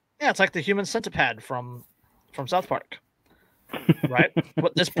around. Yeah, it's like the human centipede from South Park. Right?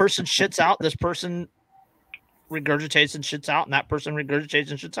 What this person shits out, this person regurgitates and shits out, and that person regurgitates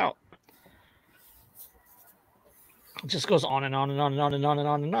and shits out. It just goes on and on and on and on and on and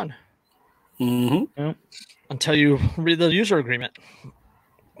on and on. Mm-hmm. Yep. Until you read the user agreement.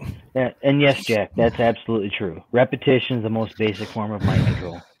 Yeah, and yes, Jack, that's absolutely true. Repetition is the most basic form of mind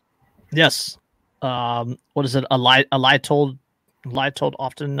control. Yes. What is it? A lie told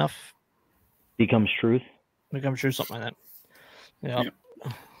often enough becomes truth. Becomes true, something like that. Yeah.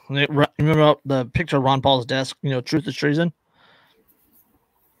 Remember the picture of Ron Paul's desk? Truth is treason.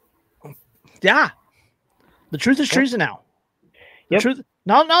 Yeah, the truth is treason now. Yep. Truth,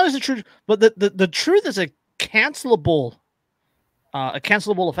 not is the truth, but the truth is a cancelable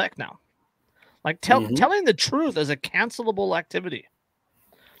effect now. Like telling the truth is a cancelable activity.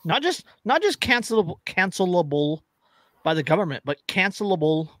 Not just cancelable by the government, but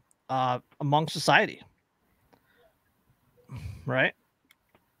cancelable among society. Right?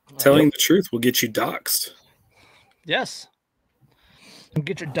 Telling the truth will get you doxxed. Yes. And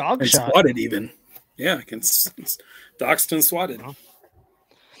get your dog shot. Swatted even. Yeah, it's doxxed and swatted.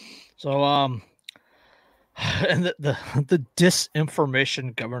 So and the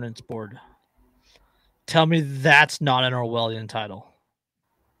Disinformation Governance Board. Tell me that's not an Orwellian title.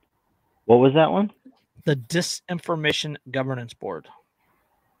 What was that one? The Disinformation Governance Board.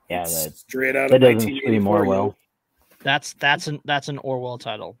 Yeah, straight out of 1984 Orwell. That's an Orwell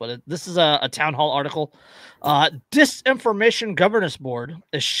title, but this is a town hall article. Disinformation Governance Board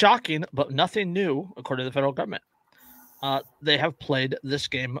is shocking, but nothing new, according to the federal government. They have played this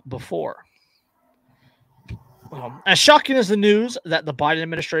game before. As shocking as the news that the Biden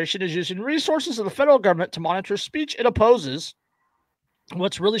administration is using resources of the federal government to monitor speech it opposes,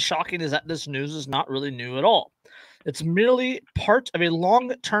 what's really shocking is that this news is not really new at all. It's merely part of a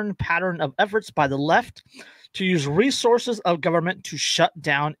long-term pattern of efforts by the left to use resources of government to shut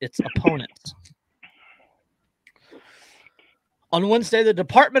down its opponents. On Wednesday, the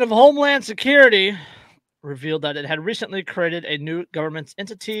Department of Homeland Security revealed that it had recently created a new government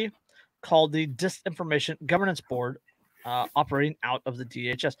entity called the Disinformation Governance Board, operating out of the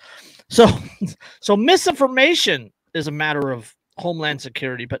DHS. So misinformation is a matter of Homeland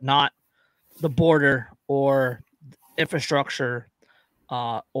Security, but not the border or infrastructure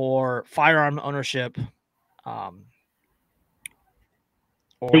or firearm ownership.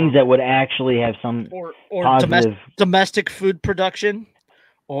 Things that would actually have some or positive domestic food production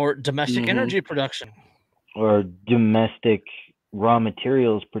or domestic energy production or domestic raw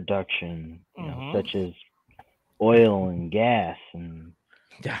materials production, such as oil and gas and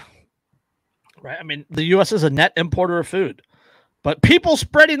right. I mean, the U.S. is a net importer of food, but people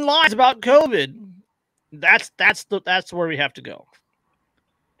spreading lies about COVID, that's where we have to go.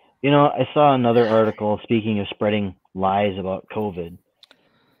 I saw another article, speaking of spreading lies about COVID,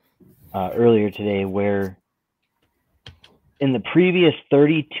 earlier today, where in the previous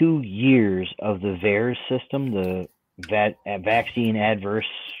 32 years of the VAERS system, the vaccine adverse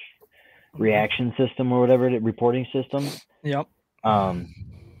reaction system or whatever, the reporting system. Yep.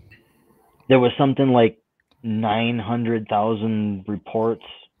 There was something like 900,000 reports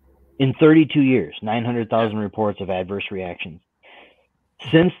In 32 years, 900,000 reports of adverse reactions.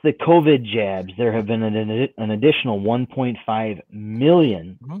 Since the COVID jabs, there have been an additional 1.5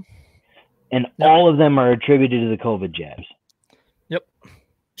 million, and all of them are attributed to the COVID jabs. Yep.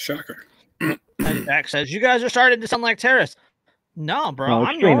 Shocker. And Jack says, you guys are starting to sound like terrorists. No, bro. No,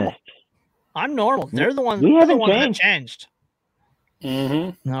 extremists. I'm normal. They're the ones. We haven't that changed.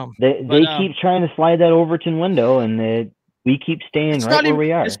 Mm-hmm. No, they keep trying to slide that Overton window, and we keep staying right where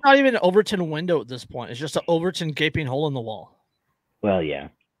we are. It's not even an Overton window at this point. It's just an Overton gaping hole in the wall. Well, yeah.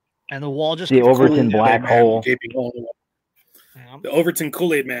 And the wall just the Overton black hole. Gaping hole in the wall. Yeah. The Overton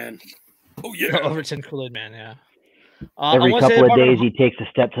Kool-Aid Man. Oh yeah. The Overton Kool-Aid Man. Yeah. Every couple of days, he takes a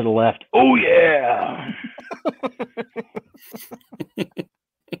step to the left. Oh yeah.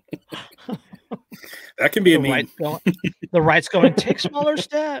 That can be a meme. The right's going, take smaller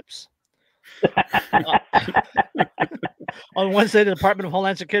steps. On Wednesday, the Department of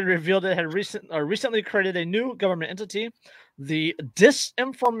Homeland Security revealed it had recently created a new government entity, the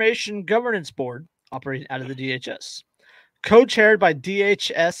Disinformation Governance Board, operating out of the DHS. Co-chaired by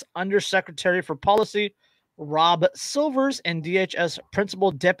DHS Undersecretary for Policy Rob Silvers and DHS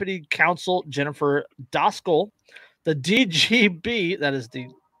Principal Deputy Counsel Jennifer Doskel, the DGB, that is the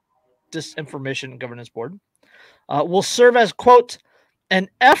Disinformation Governance Board, will serve as, quote, an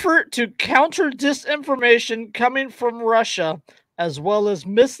effort to counter disinformation coming from Russia, as well as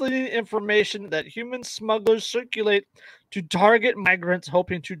misleading information that human smugglers circulate to target migrants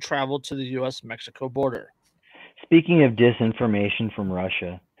hoping to travel to the U.S.-Mexico border. Speaking of disinformation from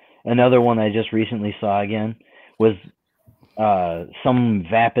Russia, another one I just recently saw again was some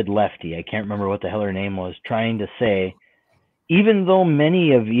vapid lefty, I can't remember what the hell her name was, trying to say, even though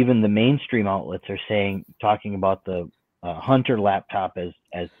many of even the mainstream outlets are talking about the Hunter laptop as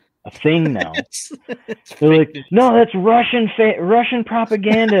a thing now. They're like, no, that's Russian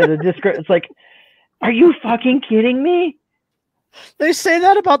propaganda. It's like, are you fucking kidding me? They say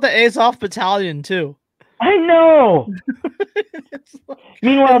that about the Azov battalion too. I know.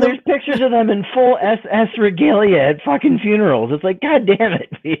 Meanwhile, there's pictures of them in full SS regalia at fucking funerals. It's like, God damn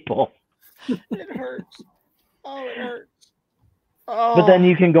it, people. It hurts. Oh, it hurts. Oh. But then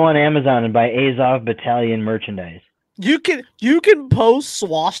you can go on Amazon and buy Azov battalion merchandise. You can post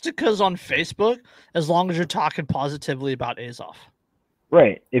swastikas on Facebook as long as you're talking positively about Azov.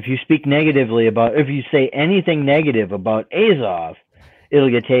 Right. If you speak negatively if you say anything negative about Azov, it'll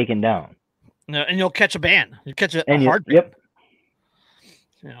get taken down. No, and you'll catch a ban. You catch a hard ban. Yep.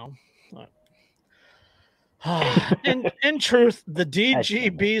 You know. In truth, the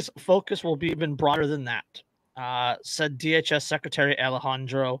DGB's focus will be even broader than that, said DHS Secretary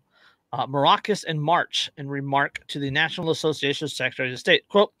Alejandro Mayorkas in March in remark to the National Association of Secretaries of State.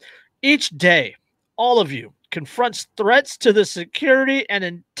 Quote, each day, all of you confronts threats to the security and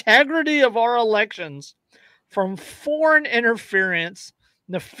integrity of our elections from foreign interference,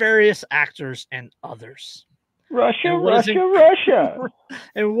 nefarious actors, and others. Russia.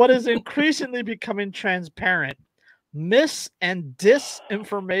 And what is increasingly becoming transparent, mis- and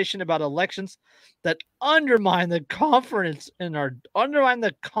disinformation about elections that undermine the confidence in our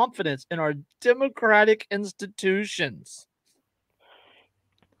democratic institutions.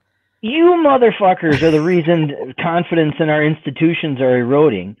 You motherfuckers are the reason confidence in our institutions are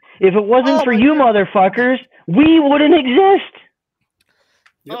eroding. If it wasn't for you motherfuckers, we wouldn't exist.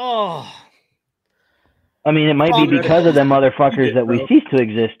 Yep. Oh. I mean, it might be because of them motherfuckers that we cease to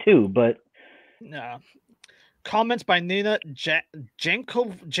exist too, but... No. Comments by Nina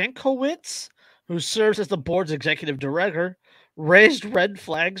Jankowicz, who serves as the board's executive director, raised red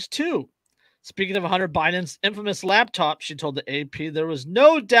flags too. Speaking of Hunter Biden's infamous laptop, she told the AP there was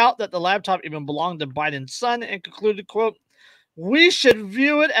no doubt that the laptop even belonged to Biden's son, and concluded, quote, we should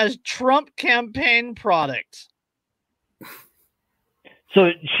view it as Trump campaign product. So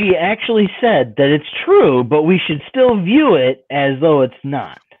she actually said that it's true, but we should still view it as though it's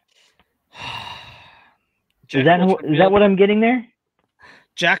not. Is that what I'm getting there?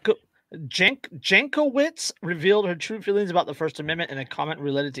 Jankowicz revealed her true feelings about the First Amendment in a comment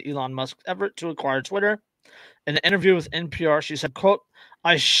related to Elon Musk's effort to acquire Twitter. In an interview with NPR, she said, quote,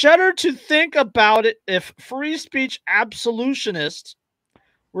 I shudder to think about it if free speech absolutionists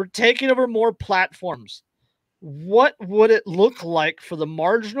were taking over more platforms. What would it look like for the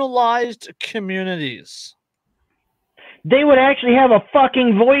marginalized communities? They would actually have a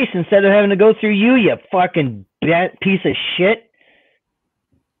fucking voice instead of having to go through you fucking piece of shit.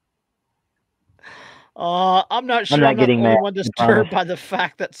 I'm not sure. I'm not the only one disturbed by the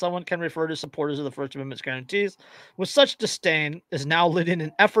fact that someone can refer to supporters of the First Amendment's guarantees with such disdain is now leading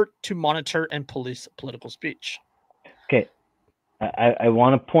an effort to monitor and police political speech. Okay. I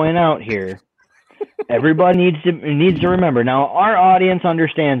want to point out here, everybody needs to remember. Now, our audience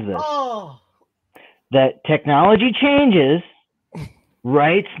understands this. Oh. That technology changes,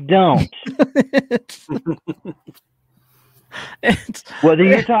 rights don't. Whether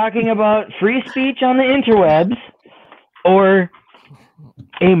you're talking about free speech on the interwebs or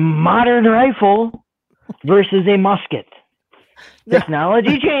a modern rifle versus a musket,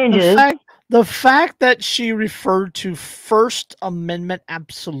 technology changes. The fact that she referred to First Amendment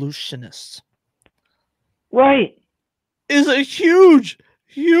absolutionists, right, is a huge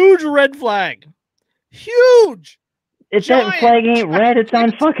red flag. Huge. It's that flag ain't red. It's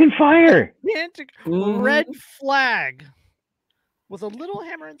on fucking fire. Red flag with a little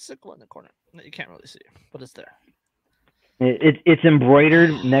hammer and sickle in the corner that you can't really see, but it's there. It's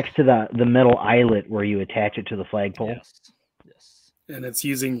embroidered next to the metal eyelet where you attach it to the flagpole. Yes. And it's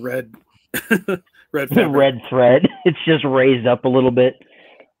using red red thread. It's just raised up a little bit.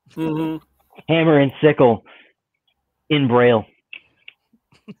 Mm-hmm. Hammer and sickle in Braille.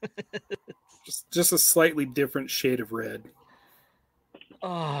 Just a slightly different shade of red.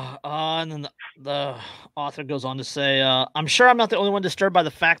 And then the author goes on to say, I'm sure I'm not the only one disturbed by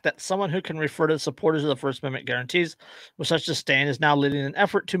the fact that someone who can refer to the supporters of the First Amendment guarantees with such disdain is now leading an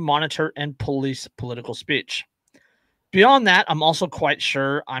effort to monitor and police political speech. Beyond that, I'm also quite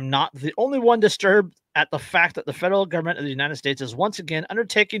sure I'm not the only one disturbed at the fact that the federal government of the United States is once again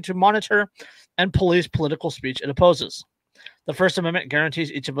undertaking to monitor and police political speech it opposes. The First Amendment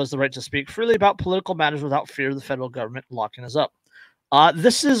guarantees each of us the right to speak freely about political matters without fear of the federal government locking us up.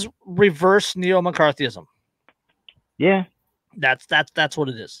 This is reverse neo-McCarthyism. Yeah. That's what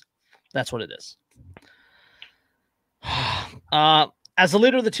it is. That's what it is. As the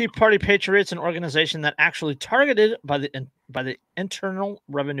leader of the Tea Party Patriots, an organization that actually targeted by the Internal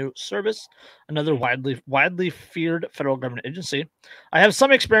Revenue Service, another widely feared federal government agency, I have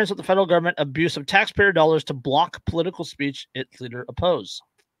some experience with the federal government abuse of taxpayer dollars to block political speech its leader oppose.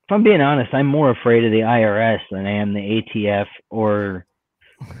 If I'm being honest, I'm more afraid of the IRS than I am the ATF or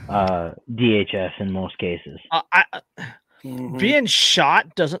DHS in most cases. Being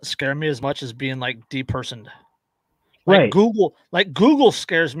shot doesn't scare me as much as being like depersoned. Right. Google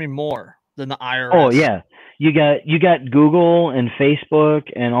scares me more than the IRS. Oh yeah. You got Google and Facebook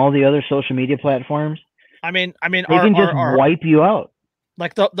and all the other social media platforms. I mean they can just wipe you out.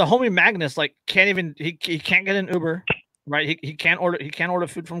 Like the homie Magnus, like can't even he can't get an Uber, right? He can't order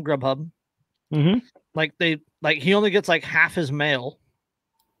food from Grubhub. Mm-hmm. He only gets like half his mail.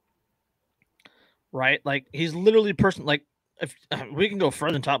 Right? Like he's literally if we can go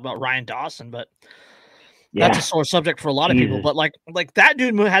further and talk about Ryan Dawson, but that's a sore subject for a lot of people. But like that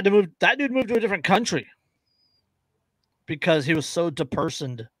dude had to move. That dude moved to a different country because he was so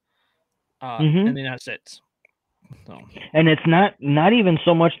depersoned in the United States. So. And it's not even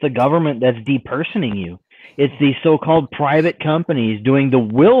so much the government that's depersoning you. It's these so-called private companies doing the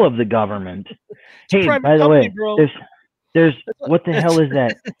will of the government. Hey, by the way, there's what the hell is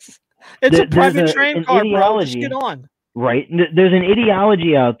that? It's a private train car, bro. Just get on. Right. There's an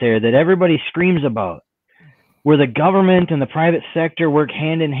ideology out there that everybody screams about, where the government and the private sector work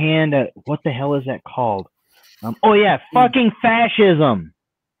hand in hand. What the hell is that called? Fucking fascism.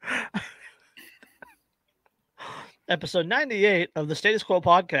 Episode 98 of the Status Quo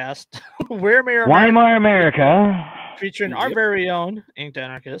podcast, Weimar America, featuring our very own Inked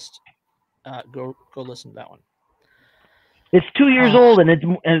Anarchist. Go listen to that one. It's 2 years old,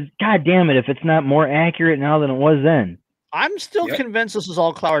 and god damn it, if it's not more accurate now than it was then. I'm still convinced this is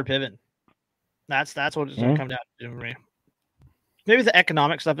all Cloward Piven. That's what it's going to come down to for me. Maybe the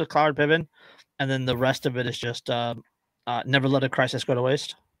economic stuff is Cloward Piven, and then the rest of it is just never let a crisis go to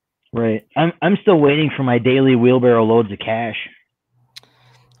waste. Right. I'm still waiting for my daily wheelbarrow loads of cash.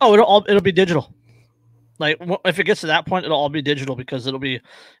 Oh, it'll be digital. Like if it gets to that point, it'll all be digital because it'll be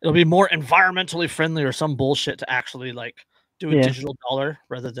more environmentally friendly or some bullshit to actually like do a digital dollar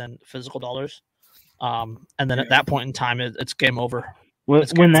rather than physical dollars. And then at that point in time, it's game over.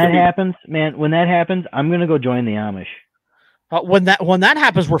 When that happens, I'm gonna go join the Amish. When that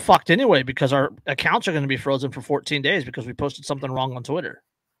happens, we're fucked anyway because our accounts are going to be frozen for 14 days because we posted something wrong on Twitter.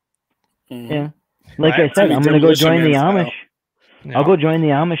 Mm-hmm. Yeah, like I said, I'm gonna go join the Amish. Yeah. I'll go join the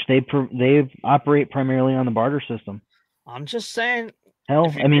Amish. They operate primarily on the barter system. I'm just saying.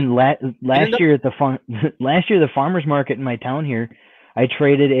 Hell, I mean, last year at the farmers market in my town here, I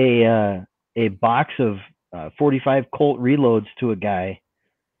traded a box of 45 Colt reloads to a guy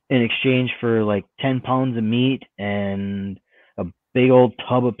in exchange for like 10 pounds of meat and a big old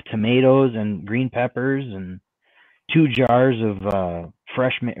tub of tomatoes and green peppers and 2 jars of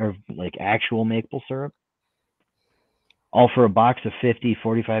fresh or like actual maple syrup. all for a box of 50,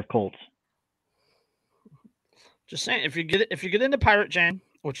 45 Colts. Just saying, if you get into Pirate Chain,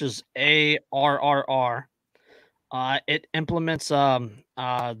 which is ARRR, it implements the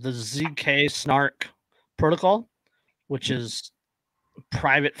ZK Snark protocol, which is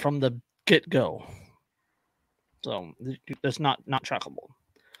private from the get-go. So it's not trackable.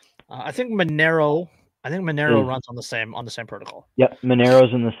 I think Monero runs on the same protocol. Yep,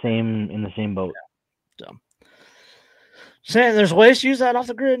 Monero's in the same boat. Yeah. So saying there's ways to use that off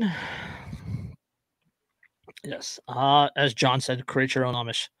the grid. Yes. As John said, create your own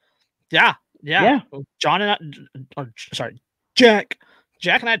Amish. Yeah. John and Jack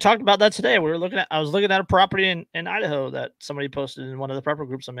and I talked about that today. I was looking at a property in Idaho that somebody posted in one of the prepper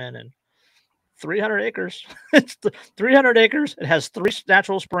groups I'm in, and 300 acres. It's 300 acres. It has 3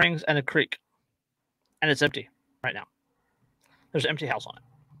 natural springs and a creek, and it's empty right now. There's an empty house on it.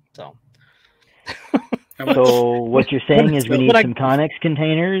 So. So what you're saying is we need some Connex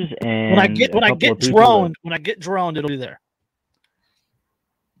containers, and when I get droned, it'll be there.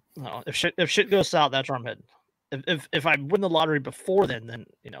 No, if shit goes south, that's where I'm heading. If I win the lottery before then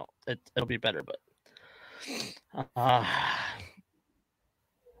it'll be better. But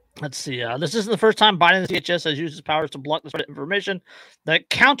let's see. This isn't the first time Biden the DHS has used its powers to block the spread of information that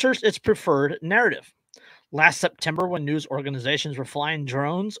counters its preferred narrative. Last September, when news organizations were flying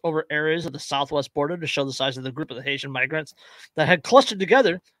drones over areas of the southwest border to show the size of the group of the Haitian migrants that had clustered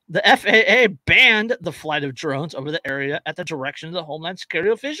together, the FAA banned the flight of drones over the area at the direction of the Homeland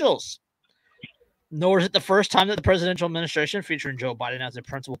Security officials. Nor is it the first time that the presidential administration, featuring Joe Biden as a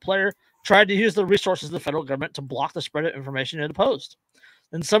principal player, tried to use the resources of the federal government to block the spread of information it opposed.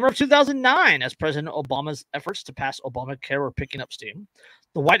 In summer of 2009, as President Obama's efforts to pass Obamacare were picking up steam,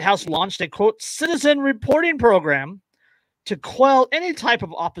 the White House launched a, quote, citizen reporting program to quell any type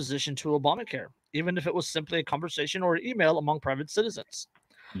of opposition to Obamacare, even if it was simply a conversation or an email among private citizens.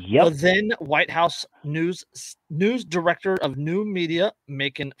 Yep. The then White House news director of new media,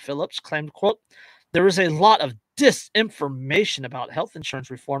 Macon Phillips, claimed, quote, there is a lot of disinformation about health insurance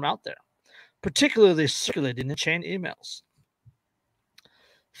reform out there, particularly circulating in chain emails.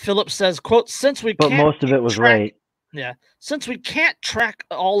 Phillips says, quote, but most of it was right. Yeah. Since we can't track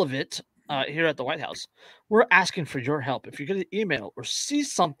all of it here at the White House, we're asking for your help. If you get an email or see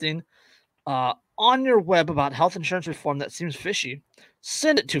something on your web about health insurance reform that seems fishy,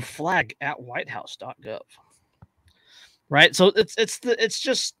 send it to flag@whitehouse.gov. Right? So it's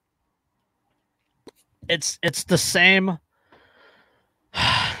the same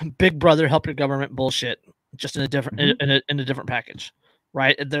Big Brother help your government bullshit, just in a different in a different package.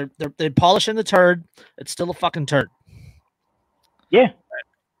 Right? They're polishing the turd. It's still a fucking turd. Yeah.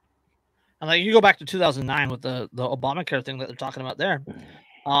 And like you go back to 2009 with the Obamacare thing that they're talking about there.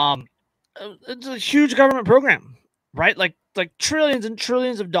 It's a huge government program, right? Like trillions and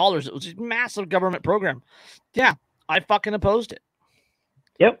trillions of dollars. It was a massive government program. Yeah, I fucking opposed it.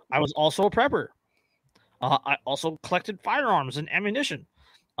 Yep. I was also a prepper. I also collected firearms and ammunition.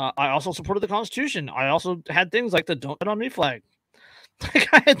 I also supported the Constitution. I also had things like the "Don't Bet on Me" flag.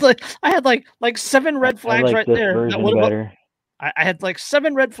 I had like 7 red flags right there. I had like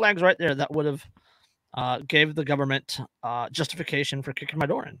 7 red flags right there that would have gave the government justification for kicking my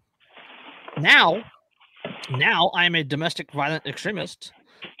door in. Now I am a domestic violent extremist,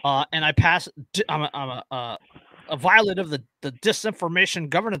 and I pass. I'm a violate of the Disinformation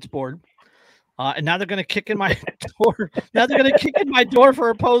Governance Board, and now they're going to kick in my door. Now they're going to kick in my door for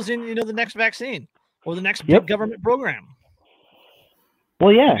opposing, the next vaccine or the next big government program.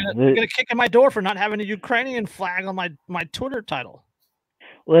 Well, yeah, they're going to kick in my door for not having a Ukrainian flag on my Twitter title.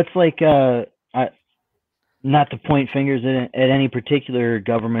 Well, it's like not to point fingers at any particular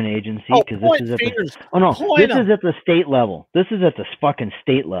government agency, because this is at the state level. This is at the fucking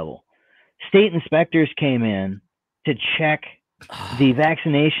state level. State inspectors came in to check the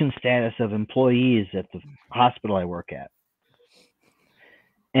vaccination status of employees at the hospital I work at,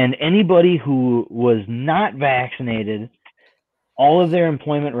 and anybody who was not vaccinated, all of their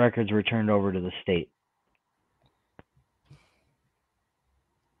employment records were turned over to the state.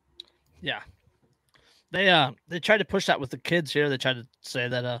 Yeah. They tried to push that with the kids here. They tried to say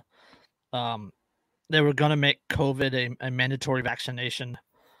that they were going to make COVID a mandatory vaccination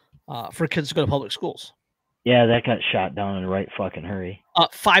for kids to go to public schools. Yeah, that got shot down in the right fucking hurry.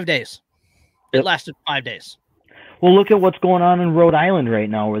 5 days. It lasted 5 days. Well, look at what's going on in Rhode Island right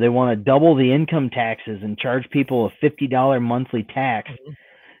now, where they want to double the income taxes and charge people a $50 monthly tax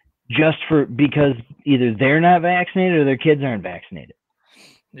just because either they're not vaccinated or their kids aren't vaccinated.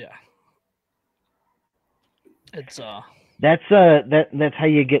 Yeah. It's that's how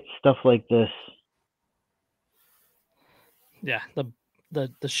you get stuff like this. Yeah,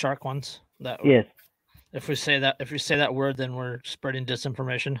 the shark ones. Yes. If we say that word, then we're spreading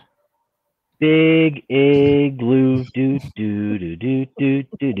disinformation. Big igloo, do do do do do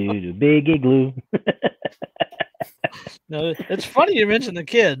do do, big igloo. No, it's funny you mentioned the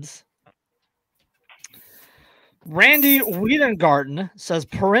kids. Randy Wiedengarten says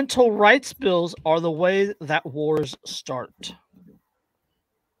parental rights bills are the way that wars start.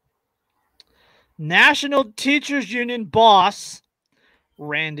 National Teachers Union boss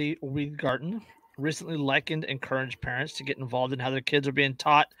Randy Wiedengarten recently encouraged parents to get involved in how their kids are being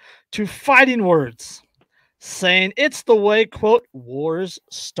taught to fighting words, saying it's the way, quote, wars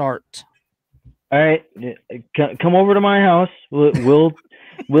start. All right, come over to my house. We'll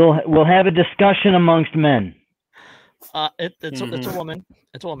have a discussion amongst men. It's a woman.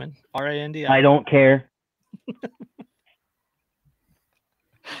 It's a woman. Randi. I don't care.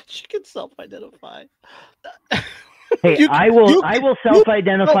 She can self-identify. Hey, I will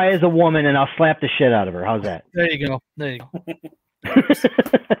self-identify as a woman, and I'll slap the shit out of her. How's that? There you go. There you go.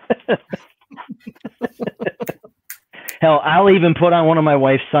 Hell, I'll even put on one of my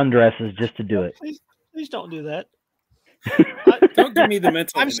wife's sundresses just to do it. Please don't do that. Don't give me the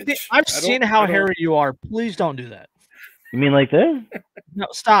mental image. I've seen how hairy you are. Please don't do that. You mean like this? No,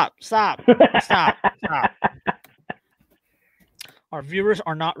 stop. Our viewers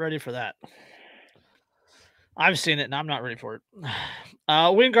are not ready for that. I've seen it, and I'm not ready for it.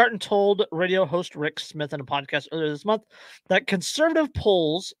 Wiedengarten told radio host Rick Smith in a podcast earlier this month that conservative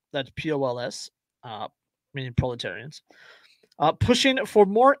polls, that's POLS, meaning proletarians, pushing for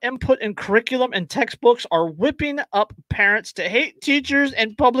more input in curriculum and textbooks are whipping up parents to hate teachers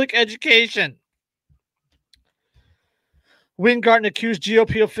and public education. Wiedengarten accused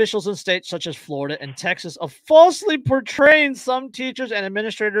GOP officials in states such as Florida and Texas of falsely portraying some teachers and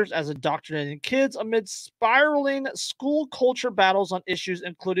administrators as indoctrinating kids amid spiraling school culture battles on issues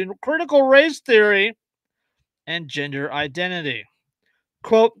including critical race theory and gender identity.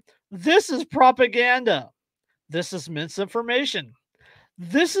 Quote, "This is propaganda. This is misinformation.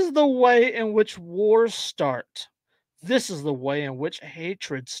 This is the way in which wars start. This is the way in which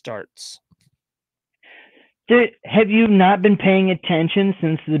hatred starts." Dude, have you not been paying attention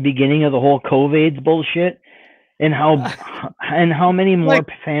since the beginning of the whole COVID bullshit, and how many more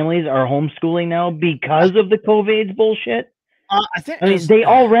families are homeschooling now because of the COVID bullshit? I mean, they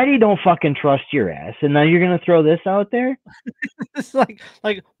already don't fucking trust your ass, and now you're gonna throw this out there? It's like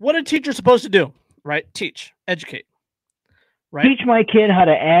what are teachers supposed to do? Right? Teach, educate. Right? Teach my kid how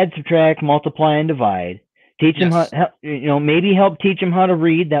to add, subtract, multiply, and divide. Teach them how, maybe help teach them how to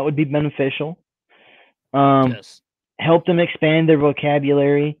read. That would be beneficial. Help them expand their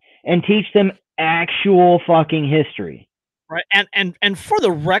vocabulary and teach them actual fucking history. Right. And for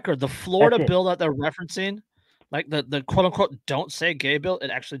the record, the Florida bill that they're referencing, like the quote unquote don't say gay bill, it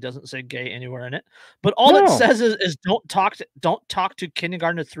actually doesn't say gay anywhere in it. But all it says is don't talk to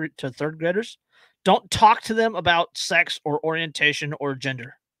kindergarten to third graders. Don't talk to them about sex or orientation or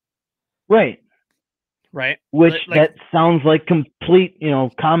gender. Right. Right. Which that sounds like complete,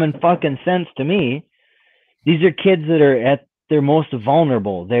 common fucking sense to me. These are kids that are at their most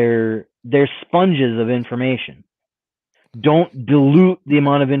vulnerable. They're sponges of information. Don't dilute the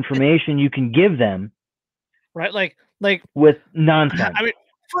amount of information you can give them. Right, like with nonsense. I mean,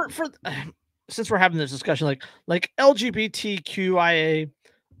 for since we're having this discussion, like LGBTQIA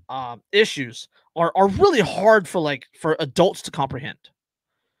issues are really hard for adults to comprehend.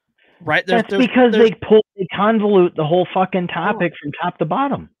 Right? That's because they convolute the whole fucking topic from top to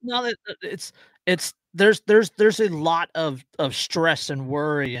bottom. No, there's a lot of stress and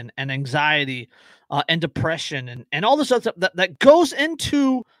worry and anxiety and depression and all this stuff that goes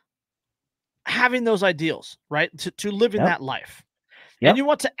into having those ideals, right? To living that life. Yep. And you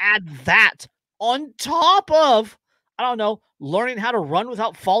want to add that on top of, I don't know, learning how to run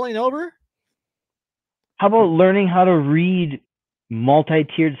without falling over? How about learning how to read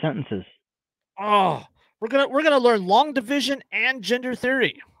multi-tiered sentences? Oh, we're gonna learn long division and gender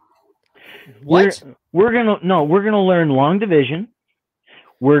theory. What? We're gonna learn long division.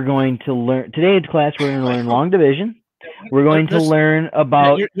 We're going to learn today's class. We're going to learn long division. We're going to learn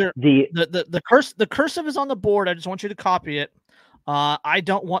about the cursive is on the board. I just want you to copy it. I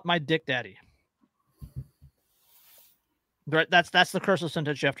don't want my dick daddy. Right, that's the cursive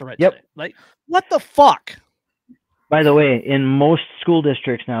sentence you have to write. Yep. Today. Like, what the fuck? By the way, in most school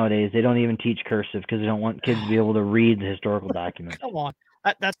districts nowadays, they don't even teach cursive because they don't want kids to be able to read the historical documents. Come on,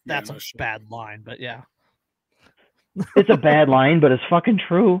 that's a bad line, but yeah. It's a bad line, but it's fucking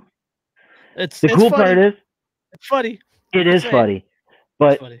true. It's cool funny. part is it's funny. It is funny,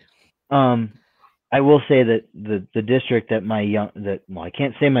 but I will say that the district that I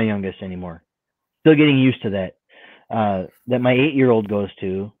can't say my youngest anymore. Still getting used to that. That my 8-year-old goes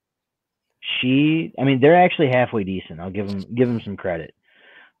to. They're actually halfway decent. I'll give them some credit,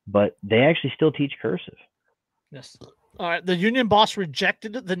 but they actually still teach cursive. Yes. All right. The union boss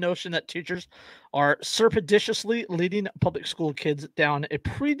rejected the notion that teachers are surreptitiously leading public school kids down a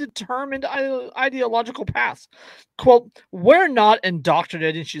predetermined ideological path. Quote, "We're not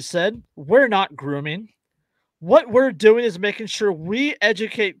indoctrinating," she said. "We're not grooming. What we're doing is making sure we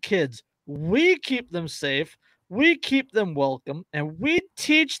educate kids. We keep them safe. We keep them welcome. And we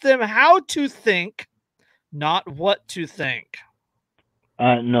teach them how to think, not what to think."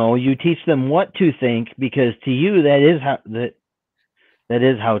 No, you teach them what to think, because to you that is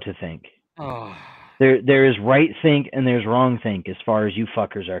how to think. Oh. There is right think and there's wrong think as far as you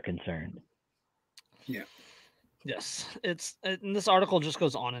fuckers are concerned. Yeah. Yes, and this article just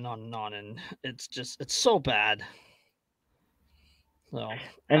goes on and on and on, and it's so bad. So,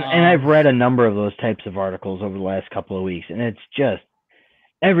 and I've read a number of those types of articles over the last couple of weeks, and it's just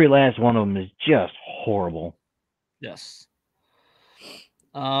every last one of them is just horrible. Yes.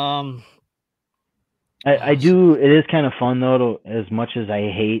 I do. It is kind of fun though. As much as I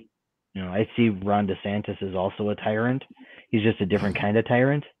hate, I see Ron DeSantis is also a tyrant. He's just a different kind of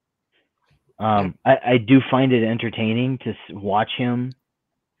tyrant. I do find it entertaining to watch him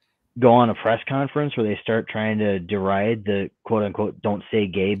go on a press conference where they start trying to deride the quote unquote "don't say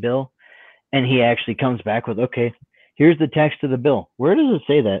gay" bill, and he actually comes back with, "Okay, here's the text of the bill. Where does it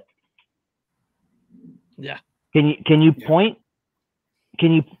say that?" Yeah. Can you point?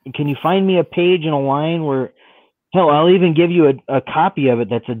 Can you find me a page and a line where, hell, I'll even give you a copy of it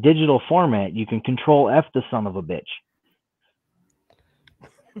that's a digital format. You can Control F the son of a bitch.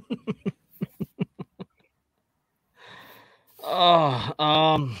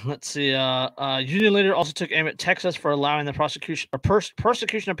 Let's see. Union leader also took aim at Texas for allowing the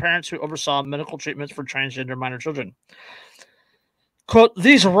persecution of parents who oversaw medical treatments for transgender minor children. Quote,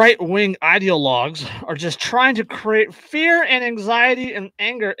 "These right-wing ideologues are just trying to create fear and anxiety and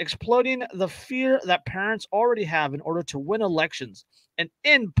anger, exploding the fear that parents already have in order to win elections and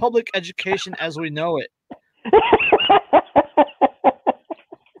end public education as we know it."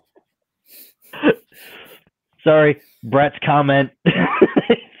 Sorry, Brett's comment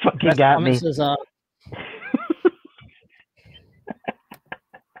fucking got me. Says,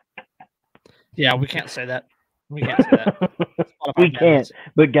 yeah, we can't say that. We can't say that. We can't,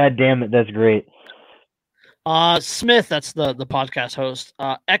 but god damn it, that's great. Smith, that's the podcast host,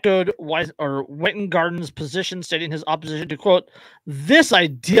 echoed Wittengarten's position, stating his opposition to, quote, "this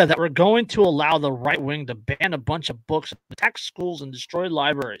idea that we're going to allow the right wing to ban a bunch of books, attack schools, and destroy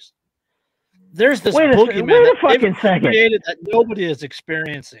libraries. There's this boogeyman that created that nobody is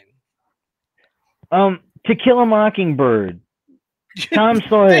experiencing." To Kill a Mockingbird, Tom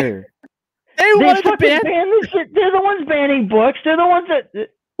Sawyer. They wanted to ban this shit. They're the ones banning books. They're the ones that.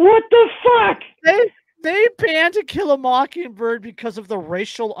 What the fuck? They banned To Kill a Mockingbird because of the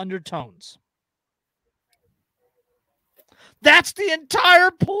racial undertones. That's the entire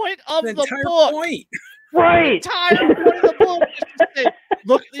point of the book. Right. The entire point of the book is to say,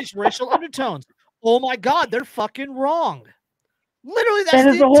 look at these racial undertones. Oh my God, they're fucking wrong. Literally,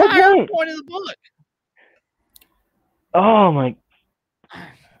 that's the entire point of the book. Oh my.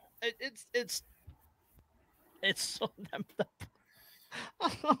 It's so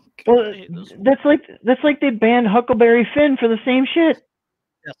oh, well, that's like they banned Huckleberry Finn for the same shit.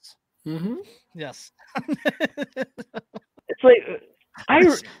 Yes. Mm-hmm. Yes. It's like I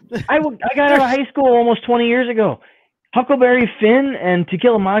got out of high school almost 20 years ago. Huckleberry Finn and To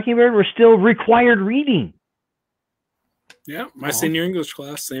Kill a Mockingbird were still required reading. Yeah, my senior English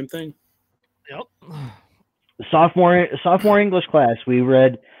class, same thing. Yep. Sophomore English class, we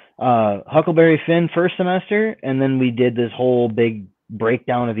read Huckleberry Finn first semester, and then we did this whole big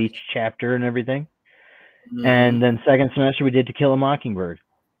breakdown of each chapter and everything. Mm-hmm. And then second semester, we did To Kill a Mockingbird.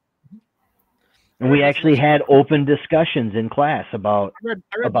 And we actually had open discussions in class about I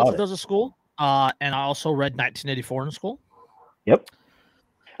read both of those at school, and I also read 1984 in school. Yep.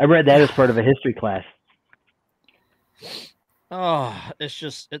 I read that as part of a history class. Oh, it's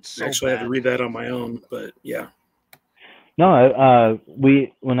so actually, bad. I had to read that on my own, but yeah. No,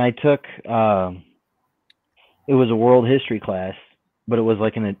 when I took it was a world history class, but it was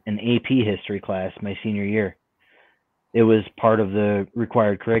like an AP history class my senior year. It was part of the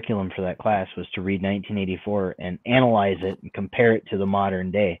required curriculum for that class was to read 1984 and analyze it and compare it to the modern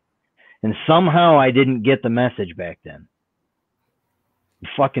day. And somehow I didn't get the message back then. You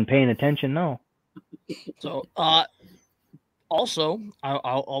fucking paying attention? No. So, Also,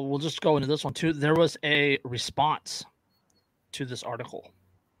 we'll just go into this one too. There was a response to this article.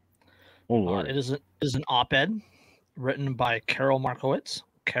 Oh, Lord. It is an op-ed written by Carol Markowitz,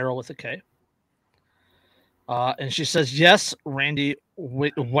 Carol with a K. And she says, yes, Randy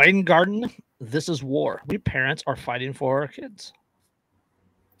Weingarten, this is war. We parents are fighting for our kids.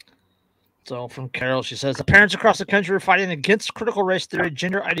 So from Carol, she says, the parents across the country are fighting against critical race theory,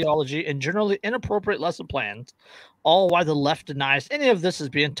 gender ideology, and generally inappropriate lesson plans, all while the left denies any of this is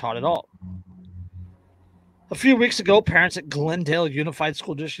being taught at all. A few weeks ago, parents at Glendale Unified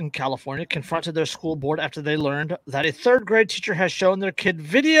School District in California confronted their school board after they learned that a third grade teacher has shown their kid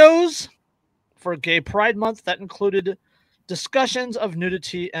videos for Gay Pride Month that included discussions of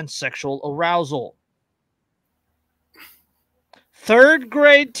nudity and sexual arousal. Third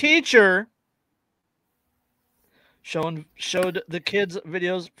grade teacher showed the kids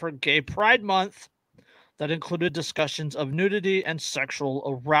videos for Gay Pride Month that included discussions of nudity and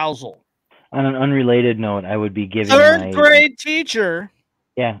sexual arousal. On an unrelated note, I would be giving third grade teacher.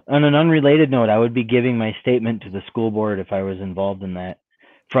 Yeah, on an unrelated note, I would be giving my statement to the school board if I was involved in that.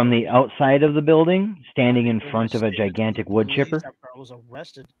 From the outside of the building, standing in front of a gigantic wood chipper. I was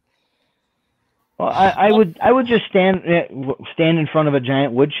arrested. Well, I would just stand in front of a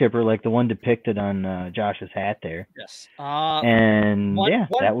giant wood chipper like the one depicted on Josh's hat there. Yes. One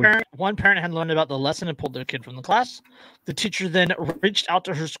parent had learned about the lesson and pulled their kid from the class. The teacher then reached out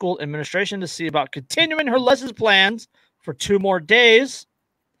to her school administration to see about continuing her lessons plans for 2 more days,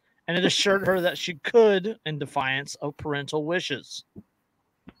 and it assured her that she could in defiance of parental wishes.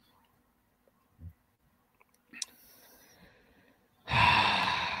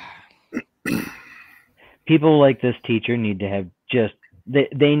 People like this teacher need to have they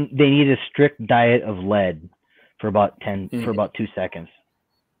need a strict diet of lead for about 2 seconds.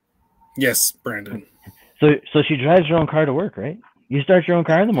 Yes, Brandon. So she drives her own car to work, right? You start your own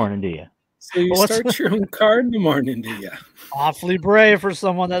car in the morning, do you? So you start your own car in the morning, do you? Awfully brave for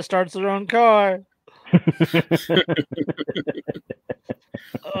someone that starts their own car.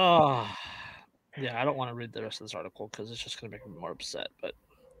 Oh, yeah, I don't want to read the rest of this article because it's just going to make me more upset. But,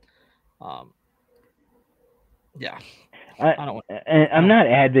 yeah, I'm not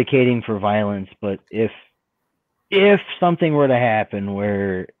advocating for violence, but if something were to happen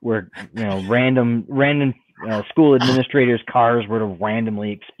where random school administrators' cars were to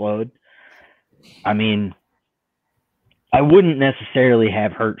randomly explode, I mean, I wouldn't necessarily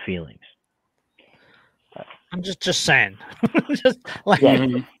have hurt feelings. I'm just saying. Just like,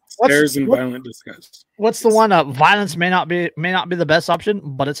 Scares and violent disgust. What's the one? Violence may not be the best option,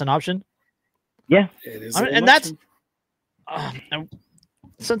 but it's an option. Yeah, it is. And that's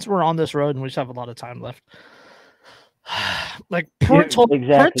since we're on this road and we just have a lot of time left. Like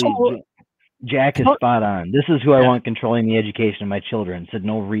exactly. Jack is spot on. This is who I want controlling the education of my children, said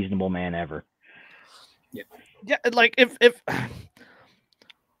no reasonable man ever. Yeah, like if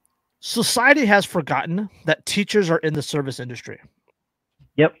society has forgotten that teachers are in the service industry.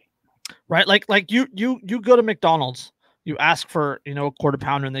 Yep. Right? Like you go to McDonald's, you ask for, a quarter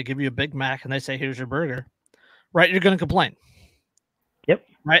pounder and they give you a Big Mac and they say, here's your burger. Right? You're going to complain. Yep.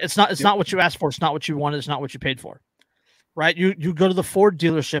 Right? It's not what you asked for. It's not what you wanted. It's not what you paid for. Right? You go to the Ford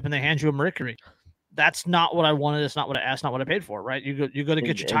dealership and they hand you a Mercury. That's not what I wanted. It's not what I asked, not what I paid for. Right? You go to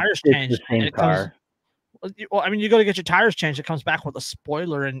get your tires changed. It's the same car. Well, I mean, you go to get your tires changed. It comes back with a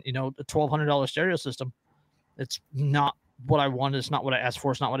spoiler and, a $1,200 stereo system. It's not what I wanted. It's not what I asked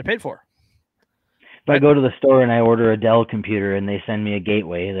for. It's not what I paid for. If I go to the store and I order a Dell computer and they send me a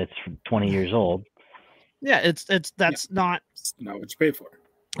Gateway that's 20 years old. Yeah, it's not what you paid for.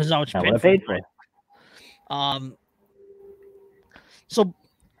 It's not what you paid for. So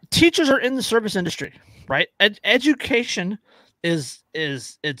teachers are in the service industry, right? Education is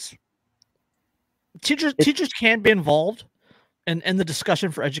teachers can be involved in the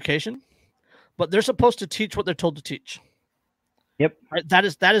discussion for education, but they're supposed to teach what they're told to teach. Yep. Right? That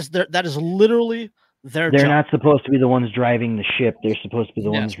is literally their They're job. not supposed to be the ones driving the ship. They're supposed to be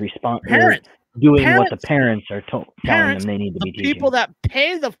the ones doing what the parents are telling them they need to be teaching. The people that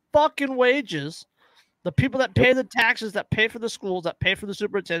pay the fucking wages, the people that pay the taxes, that pay for the schools, that pay for the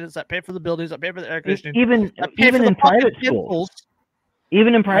superintendents, that pay for the buildings, that pay for the air conditioning. Even in private schools.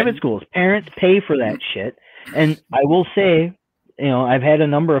 Even in private schools, parents pay for that shit. And I will say, I've had a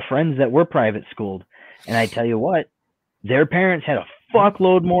number of friends that were private schooled, and I tell you what, their parents had a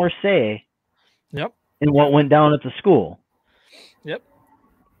fuckload more say in what went down at the school. Yep.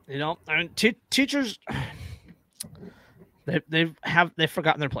 Teachers, they've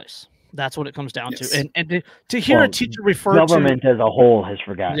forgotten their place, That's what it comes down to. And to hear a teacher refer government as a whole has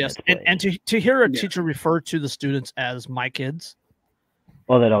forgotten. Yes, and to hear a teacher refer to the students as my kids.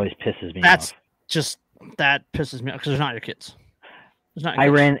 Well, that always pisses me off. That pisses me off because they're not your kids. I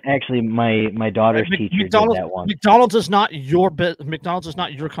ran actually my daughter's teacher did that one. McDonald's is not your McDonald's is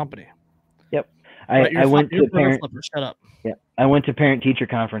not your company. Yep. I went to parent. Shut up. Yeah, I went to parent teacher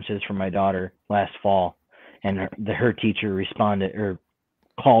conferences for my daughter last fall, and her teacher responded or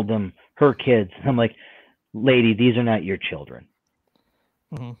called them her kids. I'm like, lady, these are not your children.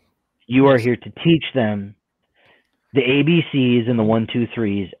 Mm-hmm. You are here to teach them the ABCs and the 1, 2,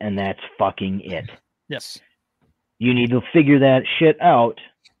 3s, and that's fucking it. Yes. You need to figure that shit out,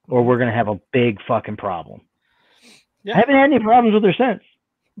 or we're gonna have a big fucking problem. Yeah. I haven't had any problems with her since.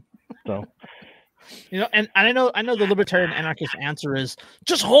 So, and I know the libertarian anarchist answer is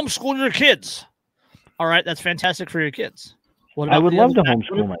just homeschool your kids. All right, that's fantastic for your kids. I would love to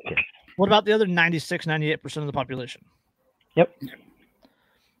homeschool my kids. What about the other 96, 98% of the population? Yep.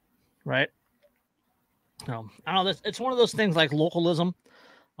 Right. I don't know. It's one of those things like localism.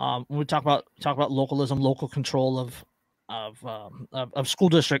 When we talk about localism, local control of school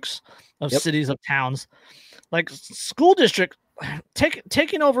districts, of cities, of towns, like school district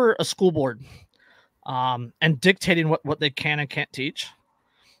taking over a school board, and dictating what they can and can't teach.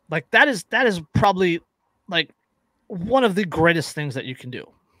 Like that is probably like one of the greatest things that you can do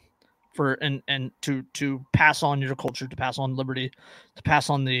and to pass on your culture, to pass on liberty, to pass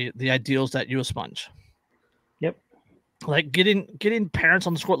on the ideals that you expunge. Yep. Like getting parents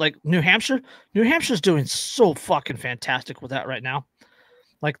on the score, like New Hampshire's doing so fucking fantastic with that right now.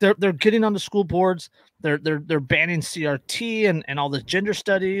 Like they're getting on the school boards, they're banning CRT and all the gender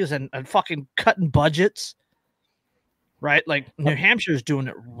studies and fucking cutting budgets. Right? Like New Hampshire's doing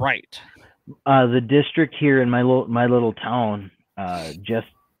it right. The district here in my little town just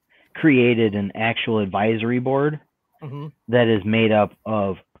created an actual advisory board that is made up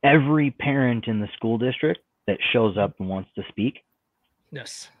of every parent in the school district that shows up and wants to speak.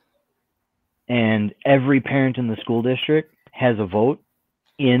 Yes. And every parent in the school district has a vote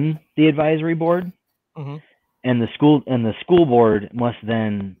in the advisory board. And the school board must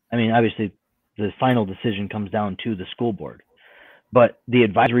then, I mean, obviously the final decision comes down to the school board, but the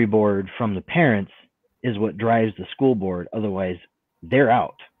advisory board from the parents is what drives the school board. Otherwise they're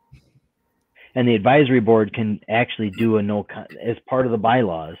out. And the advisory board can actually do as part of the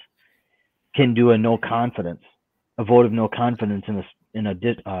bylaws, can do a vote of no confidence in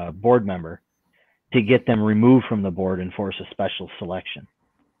a board member to get them removed from the board and force a special selection.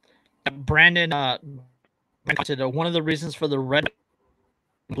 Brandon one of the reasons for the red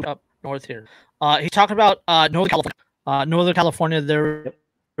up north here. He's talking about Northern California. Northern California, there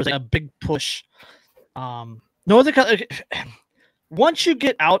was a big push. Once you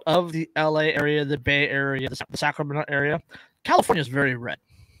get out of the LA area, the Bay Area, the Sacramento area, California is very red.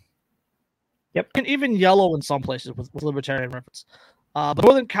 Yep. And even yellow in some places with libertarian reference. But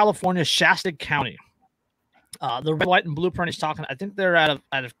Northern California, Shasta County. The red, white, and blue print he's talking, I think they're out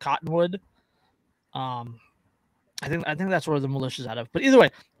of Cottonwood. I think that's where the militia's out of. But either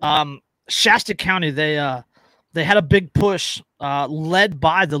way, Shasta County, they had a big push led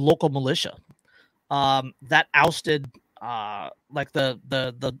by the local militia that ousted like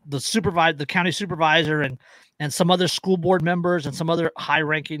the county supervisor and some other school board members and some other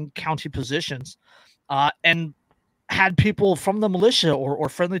high-ranking county positions, and had people from the militia or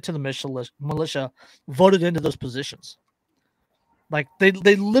friendly to the militia voted into those positions. Like they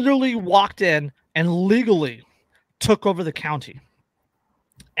literally walked in and legally took over the county,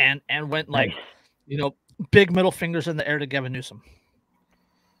 and went like, big middle fingers in the air to Gavin Newsom.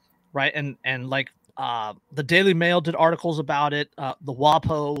 Right, and like. The Daily Mail did articles about it. The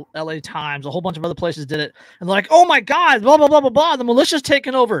WAPO, LA Times, a whole bunch of other places did it. And they're like, oh my God, blah, blah, blah, blah, blah. The militia's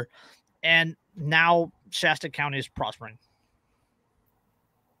taken over. And now Shasta County is prospering.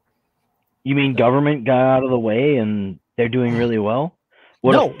 You mean government got out of the way and they're doing really well?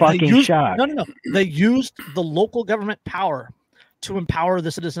 What a fucking shock. No. They used the local government power to empower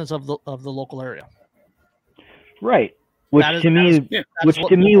the citizens of the local area. Right. Which to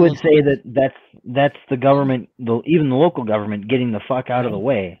me would say that's the government, even the local government, getting the fuck out of the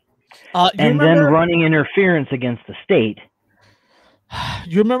way, then running interference against the state.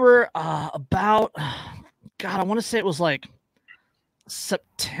 You remember about, God, I want to say it was like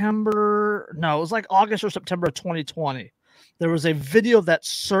September. No, it was like August or September of 2020. There was a video that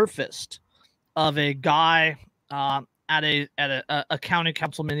surfaced of a guy at a county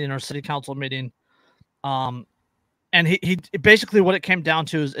council meeting or city council meeting. And he basically what it came down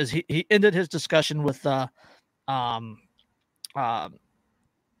to is he ended his discussion with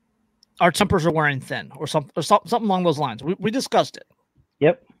our tempers are wearing thin, or something along those lines. We discussed it.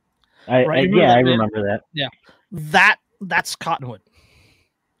 Yep. I remember that. Yeah. That's Cottonwood.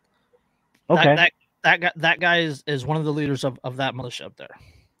 Okay. That guy is one of the leaders of that militia up there.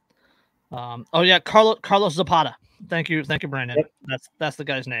 Carlos Zapata. Thank you, Brandon. Yep. That's the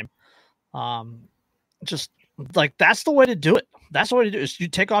guy's name. Just like that's the way to do it. That's the way to do it. Is you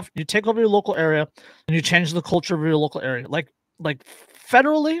take over your local area and you change the culture of your local area. Like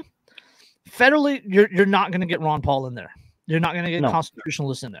federally, you're not going to get Ron Paul in there. You're not going to get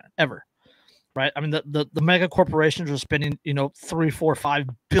constitutionalists in there ever. Right? I mean, the mega corporations are spending, $3, $4,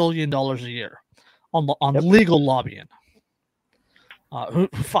 $5 billion a year on legal lobbying. Who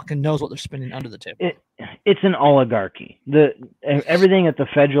fucking knows what they're spending under the table? It's an oligarchy. Everything at the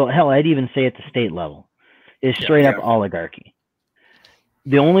federal, hell, I'd even say at the state level, is straight up oligarchy.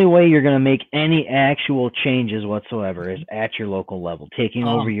 The only way you're going to make any actual changes whatsoever is at your local level, taking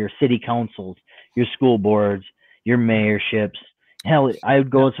over your city councils, your school boards, your mayorships. Hell, I would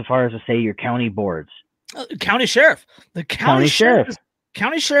go so far as to say your county boards. County sheriff. The county sheriff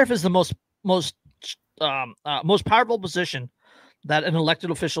is the most powerful position that an elected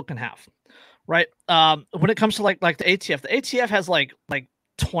official can have, right? When it comes to like the ATF has like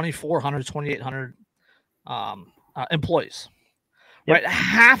 2,400, 2,800 employees, right?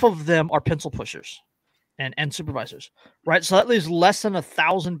 Half of them are pencil pushers and supervisors, right? So that leaves less than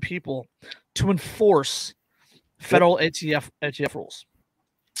 1,000 people to enforce federal ATF rules,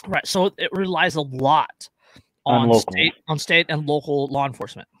 right? So it relies a lot on state and local law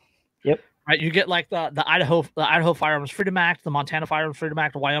enforcement. Yep. Right, you get like the Idaho Firearms Freedom Act, the Montana Firearms Freedom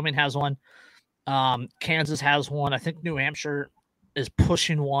Act, Wyoming has one, Kansas has one. I think New Hampshire is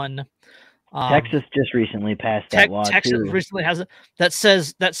pushing one. Texas just recently passed that law. Texas recently has it that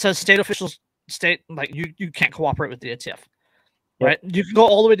says state officials like you can't cooperate with the ATF. Right, you can go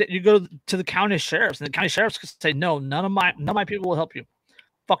all the way you go to the county sheriffs, and the county sheriffs can say no, none of my people will help you.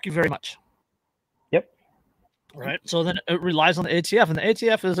 Fuck you very much. Yep. Right. So then it relies on the ATF, and the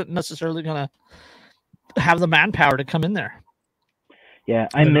ATF isn't necessarily going to have the manpower to come in there. Yeah,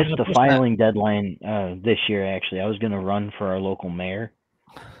 I missed the filing deadline this year, actually. I was going to run for our local mayor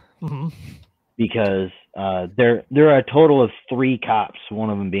because there are a total of 3 cops, one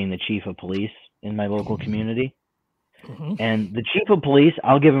of them being the chief of police in my local community. And the chief of police,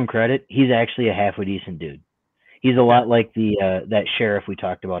 I'll give him credit. He's actually a halfway decent dude. He's a lot like that sheriff we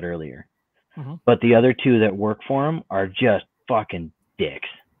talked about earlier. But the other 2 that work for him are just fucking dicks.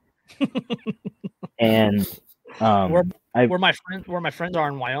 And where my friends are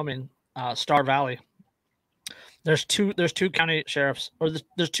in Wyoming, Star Valley, there's two county sheriffs, or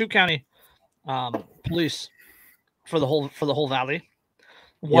there's 2 county police for the whole valley.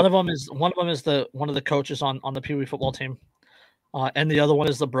 One of them is one of the coaches on the Pee Wee football team, and the other one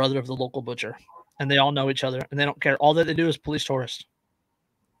is the brother of the local butcher, and they all know each other, and they don't care. All that they do is police tourists.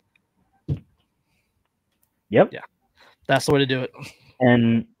 Yep. Yeah, that's the way to do it.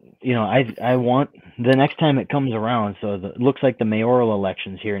 And I want the next time it comes around. So it looks like the mayoral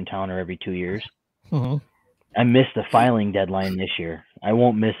elections here in town are every 2 years. I missed the filing deadline this year. I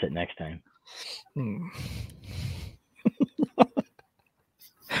won't miss it next time.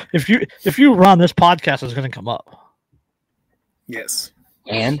 If you run, this podcast is going to come up. Yes.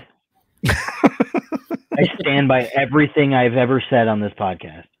 And I stand by everything I've ever said on this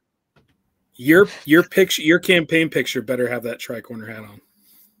podcast. Your picture, your campaign picture better have that tricorner hat on.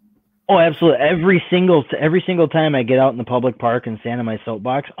 Oh, absolutely. Every single time I get out in the public park and stand on my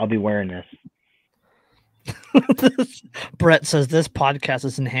soapbox, I'll be wearing this. Brett says this podcast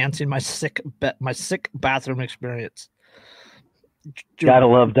is enhancing my sick bathroom experience. Gotta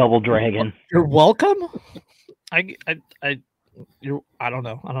love Double Dragon. You're welcome. I don't know. I don't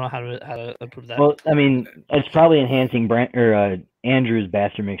know how to improve that. Well, I mean, it's probably enhancing Andrew's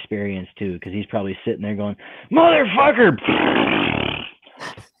bathroom experience too, because he's probably sitting there going, "Motherfucker!"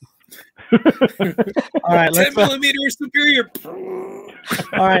 All right, 10 millimeters superior.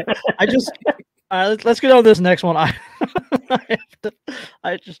 All right, let's get on this next one. I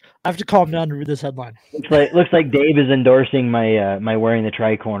have to calm down to read this headline. Looks like Dave is endorsing my wearing the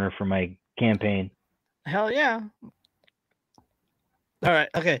tri-corner for my campaign. Hell yeah! All right,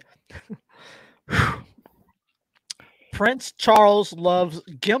 okay. Prince Charles loves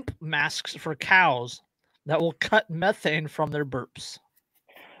GIMP masks for cows that will cut methane from their burps.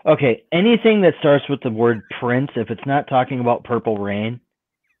 Okay, anything that starts with the word Prince, if it's not talking about Purple Rain,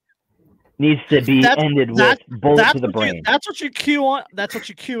 needs to be ended with bullet to the brain. That's what you cue on. That's what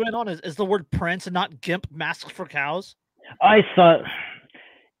you cue in on is the word Prince and not GIMP masks for cows. I thought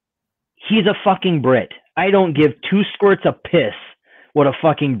he's a fucking Brit. I don't give 2 squirts of piss what a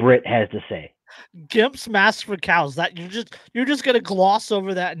fucking Brit has to say. Gimp's mask for cows. That you're just gonna gloss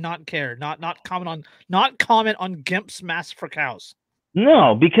over that and not care, not comment on Gimp's mask for cows.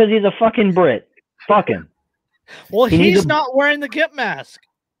 No, because he's a fucking Brit. Fuck him. Well, he's not wearing the Gimp mask.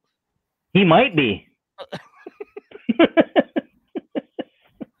 He might be.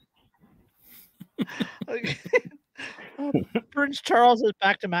 Prince Charles is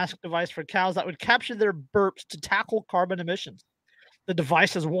back to mask device for cows that would capture their burps to tackle carbon emissions. The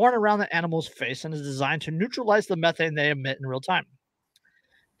device is worn around the animal's face and is designed to neutralize the methane they emit in real time.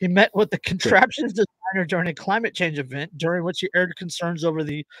 He met with the contraption's designer during a climate change event, during which he aired concerns over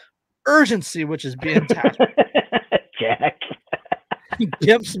the urgency which is being tackled. Jack.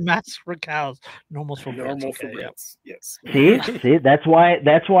 Gimp's mask for cows. Normal for Brits. Yes. See, that's why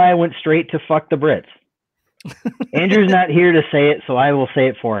I went straight to fuck the Brits. Andrew's not here to say it, so I will say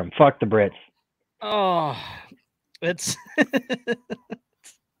it for him. Fuck the Brits. Oh, it's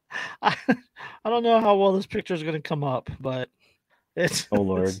I don't know how well this picture is going to come up, but it's oh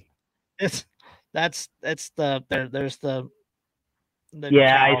Lord, there's the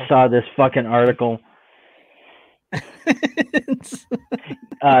yeah cow. I saw this fucking article.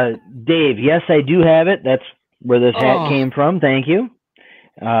 Dave, yes, I do have it. That's where this hat came from. Thank you.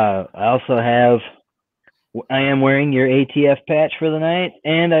 I also have. I am wearing your ATF patch for the night,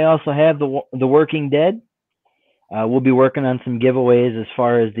 and I also have the Working Dead. We'll be working on some giveaways as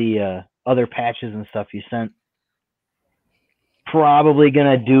far as the other patches and stuff you sent. Probably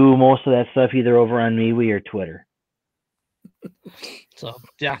gonna do most of that stuff either over on MeWe or Twitter. So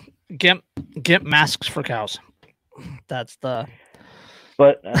yeah, Gimp masks for cows. That's the.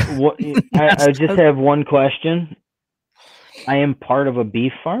 But what I just have one question. I am part of a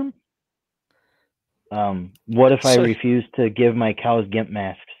beef farm. What if I refuse to give my cows Gimp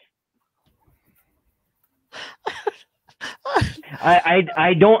masks?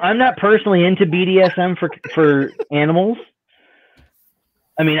 I'm not personally into BDSM for animals.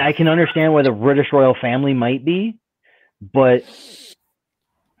 I mean, I can understand why the British royal family might be, but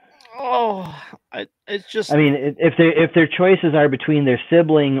it's just. I mean, if their choices are between their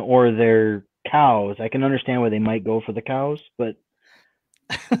sibling or their cows, I can understand why they might go for the cows, but.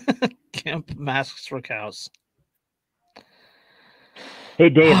 Gimp masks for cows. Hey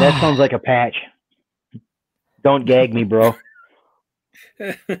Dave, that sounds like a patch. Don't gag me, bro.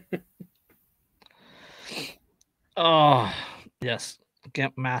 Oh yes,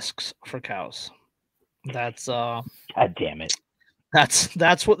 Gimp masks for cows. That's God damn it.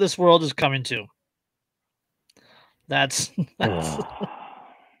 That's what this world is coming to. That's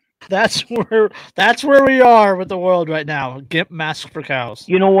where we are with the world right now. Gimp masks for cows.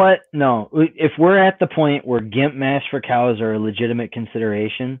 You know what? No, if we're at the point where Gimp masks for cows are a legitimate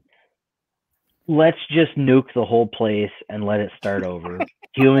consideration, let's just nuke the whole place and let it start over.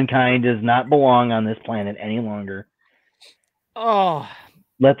 Humankind does not belong on this planet any longer. Oh,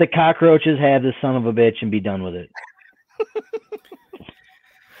 let the cockroaches have this son of a bitch and be done with it.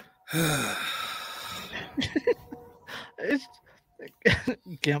 It's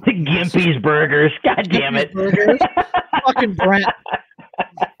Gimpy's Burgers. God damn it. Fucking Brent.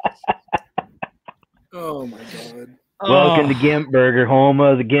 Oh my god. Welcome to Gimp Burger, home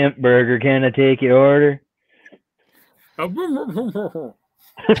of the Gimp Burger. Can I take your order?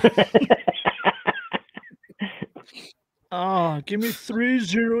 Give me 3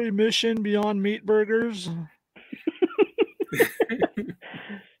 zero emission Beyond Meat burgers.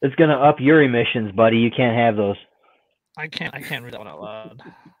 It's gonna up your emissions, buddy. You can't have those. I can't read that one out loud.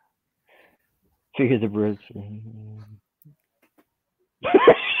 Figure the Brits.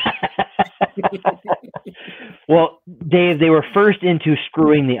 Well, Dave, they were first into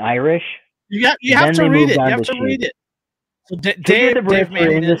screwing the Irish. You have to read it. You have to read it. So Dave, the Brits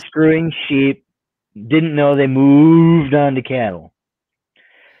were into screwing sheep. Didn't know they moved on to cattle.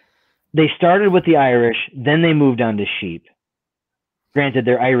 They started with the Irish, then they moved on to sheep. Granted,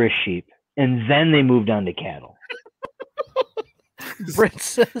 they're Irish sheep, and then they moved on to cattle. Brent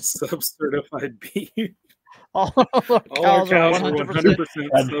says sub-certified beef. All our cows are 100%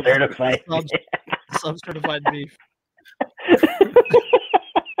 sub-certified. Sub-certified beef.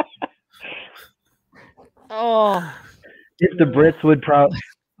 If the Brits would probably,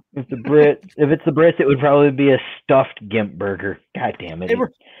 if it's the Brits, it would probably be a stuffed Gimp burger. God damn it! They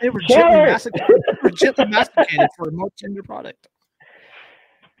were gently masticated for a more tender product.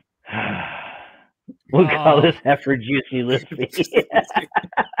 We'll call this heifer Juicy Lispy.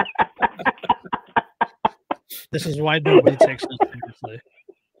 This is why nobody takes this seriously.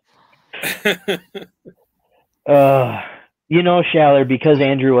 Schaller, because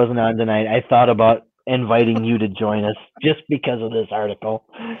Andrew wasn't on tonight, I thought about inviting you to join us just because of this article.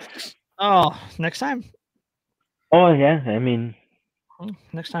 Oh, next time. Oh yeah, I mean,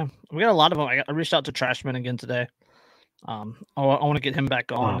 next time. We got a lot of them. I reached out to Trashman again today. I want to get him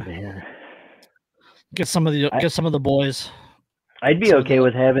back on. Oh man, get some of the boys. I'd be okay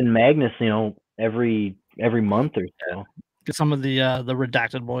with having Magnus, every month or so. Get some of the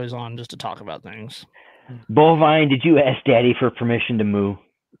redacted boys on just to talk about things. Bovine, did you ask Daddy for permission to moo?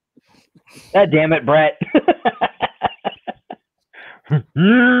 God damn it, Brett.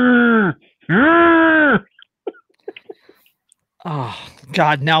 Oh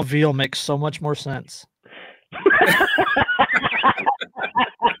God! Now veal makes so much more sense.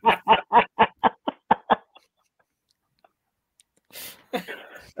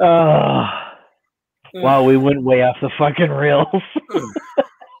 Wow, we went way off the fucking rails.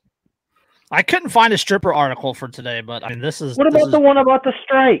 I couldn't find a stripper article for today, but I mean, this is. What about the one about the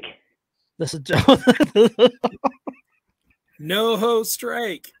strike? This is no ho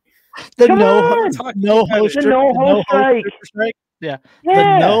strike. The no ho strike. Yeah.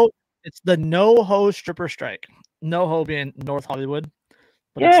 It's the no ho stripper strike. No ho being North Hollywood.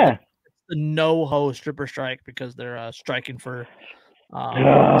 But it's the no ho stripper strike because they're striking for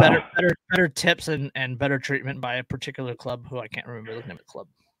better tips and better treatment by a particular club who I can't remember the name of the club.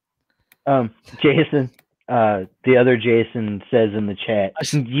 Jason, the other Jason says in the chat,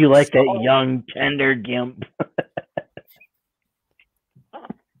 you like that young tender gimp.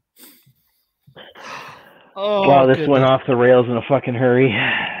 Wow, this went off the rails in a fucking hurry.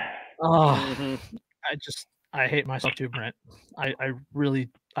 Oh, I hate myself too, Brent. I really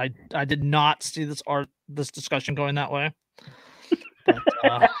did not see this discussion going that way.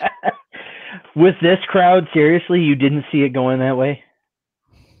 But, with this crowd, seriously, you didn't see it going that way?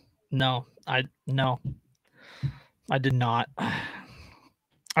 No, I did not.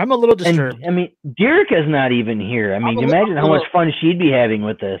 I'm a little disturbed. And, I mean, Derica's not even here. I mean, imagine how much fun she'd be having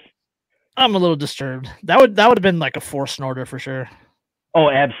with this. I'm a little disturbed. That would have been like a forced snorter for sure. Oh,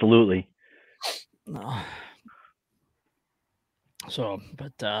 absolutely. No. So,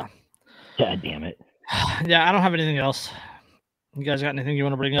 but God damn it. Yeah, I don't have anything else. You guys got anything you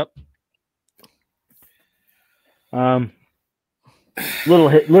want to bring up?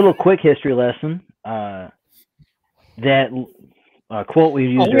 Little quick history lesson. That quote we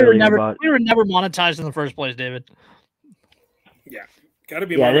used earlier about we were never monetized in the first place, David. Yeah, gotta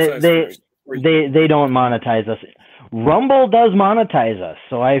be monetized. They don't monetize us. Rumble does monetize us,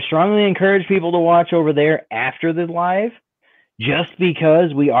 so I strongly encourage people to watch over there after the live, just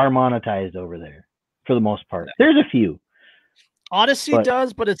because we are monetized over there for the most part. There's a few. Odyssey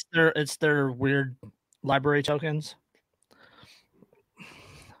does, but it's their weird library tokens.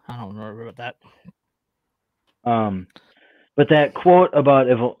 I don't remember about that. But that quote about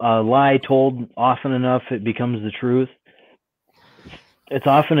if a lie told often enough, it becomes the truth. It's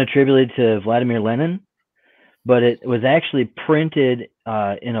often attributed to Vladimir Lenin, but it was actually printed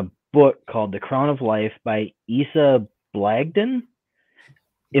in a book called The Crown of Life by Isa Blagden.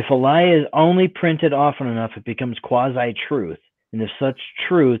 If a lie is only printed often enough, it becomes quasi-truth. And if such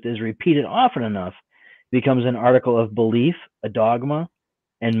truth is repeated often enough, it becomes an article of belief, a dogma,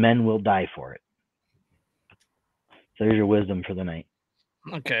 and men will die for it. So there's your wisdom for the night.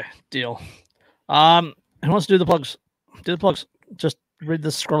 Okay, deal. Who wants to do the plugs? Do the plugs. Just read the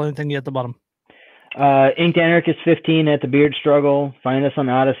scrolling thingy at the bottom. Inked Anarchist 15 at the Beard Struggle. Find us on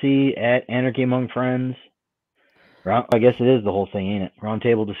Odyssey at Anarchy Among Friends. I guess it is the whole thing, ain't it?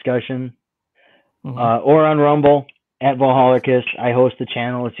 Roundtable discussion. Or on Rumble at Valhalicist. I host the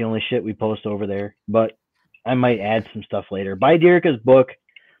channel. It's the only shit we post over there. But I might add some stuff later. Buy Derica's book.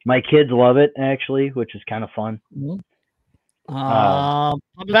 My kids love it, actually, which is kind of fun.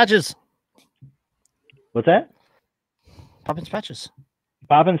 Poppins Patches. What's that? Poppins Patches.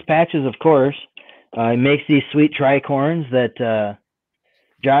 Poppins Patches, of course. He makes these sweet tricorns that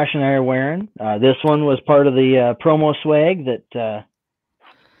Josh and I are wearing. This one was part of the promo swag that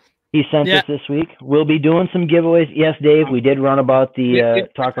he sent us this week. We'll be doing some giveaways. Yes, Dave, we did run about the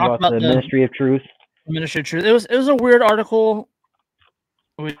talk about the Ministry of Truth. Ministry of Truth. It was a weird article.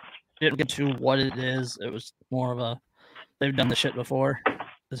 We didn't get to what it is. It was more of a they've done the shit before.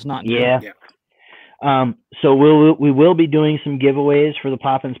 It's not new. Yeah. So we will be doing some giveaways for the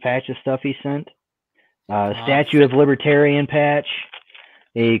Poppins Patches stuff he sent. Statue of Libertarian patch.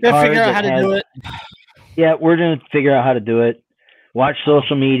 A card figure out how to do it. Yeah, we're gonna figure out how to do it. Watch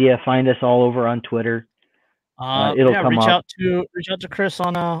social media. Find us all over on Twitter. It'll come up. Reach out to Chris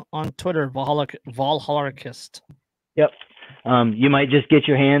on Twitter. Valhalicist. Yep. You might just get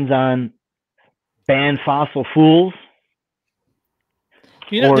your hands on Ban Fossil Fools.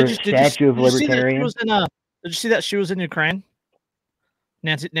 or Statue of Libertarian. Did you see that she was in Ukraine?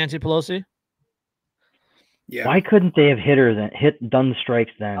 Nancy Pelosi. Yeah. Why couldn't they have done the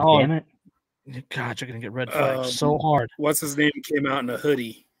strikes then? Oh, damn it! God, you're gonna get red flagged so hard. What's his name came out in a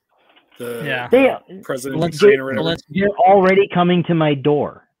hoodie? President They're already coming to my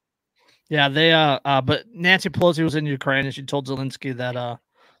door. Yeah, but Nancy Pelosi was in Ukraine and she told Zelensky that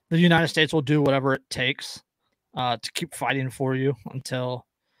the United States will do whatever it takes to keep fighting for you until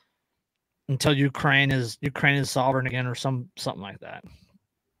Ukraine is sovereign again or something like that.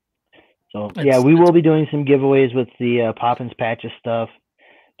 So we will be doing some giveaways with the Poppins Patches stuff.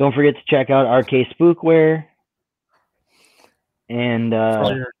 Don't forget to check out RK Spookware and for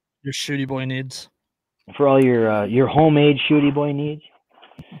all your shooty boy needs. For all your homemade shooty boy needs.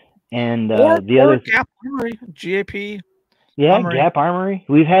 And or Gap Armory, GAP. Yeah, Armory. Gap Armory.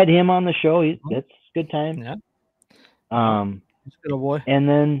 We've had him on the show. That's a good time. Yeah. He's a good boy. And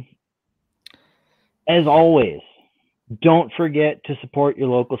then, as always, don't forget to support your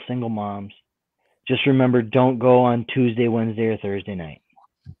local single moms. Just remember, don't go on Tuesday, Wednesday, or Thursday night.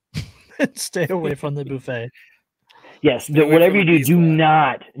 Stay away from the buffet. Yes, whatever you do, do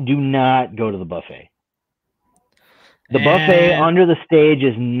not go to the buffet. The buffet under the stage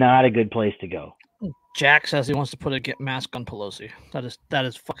is not a good place to go. Jack says he wants to put a mask on Pelosi. That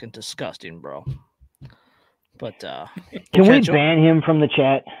is fucking disgusting, bro. But can we ban him from the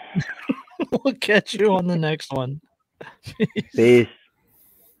chat? We'll catch you on the next one. Peace.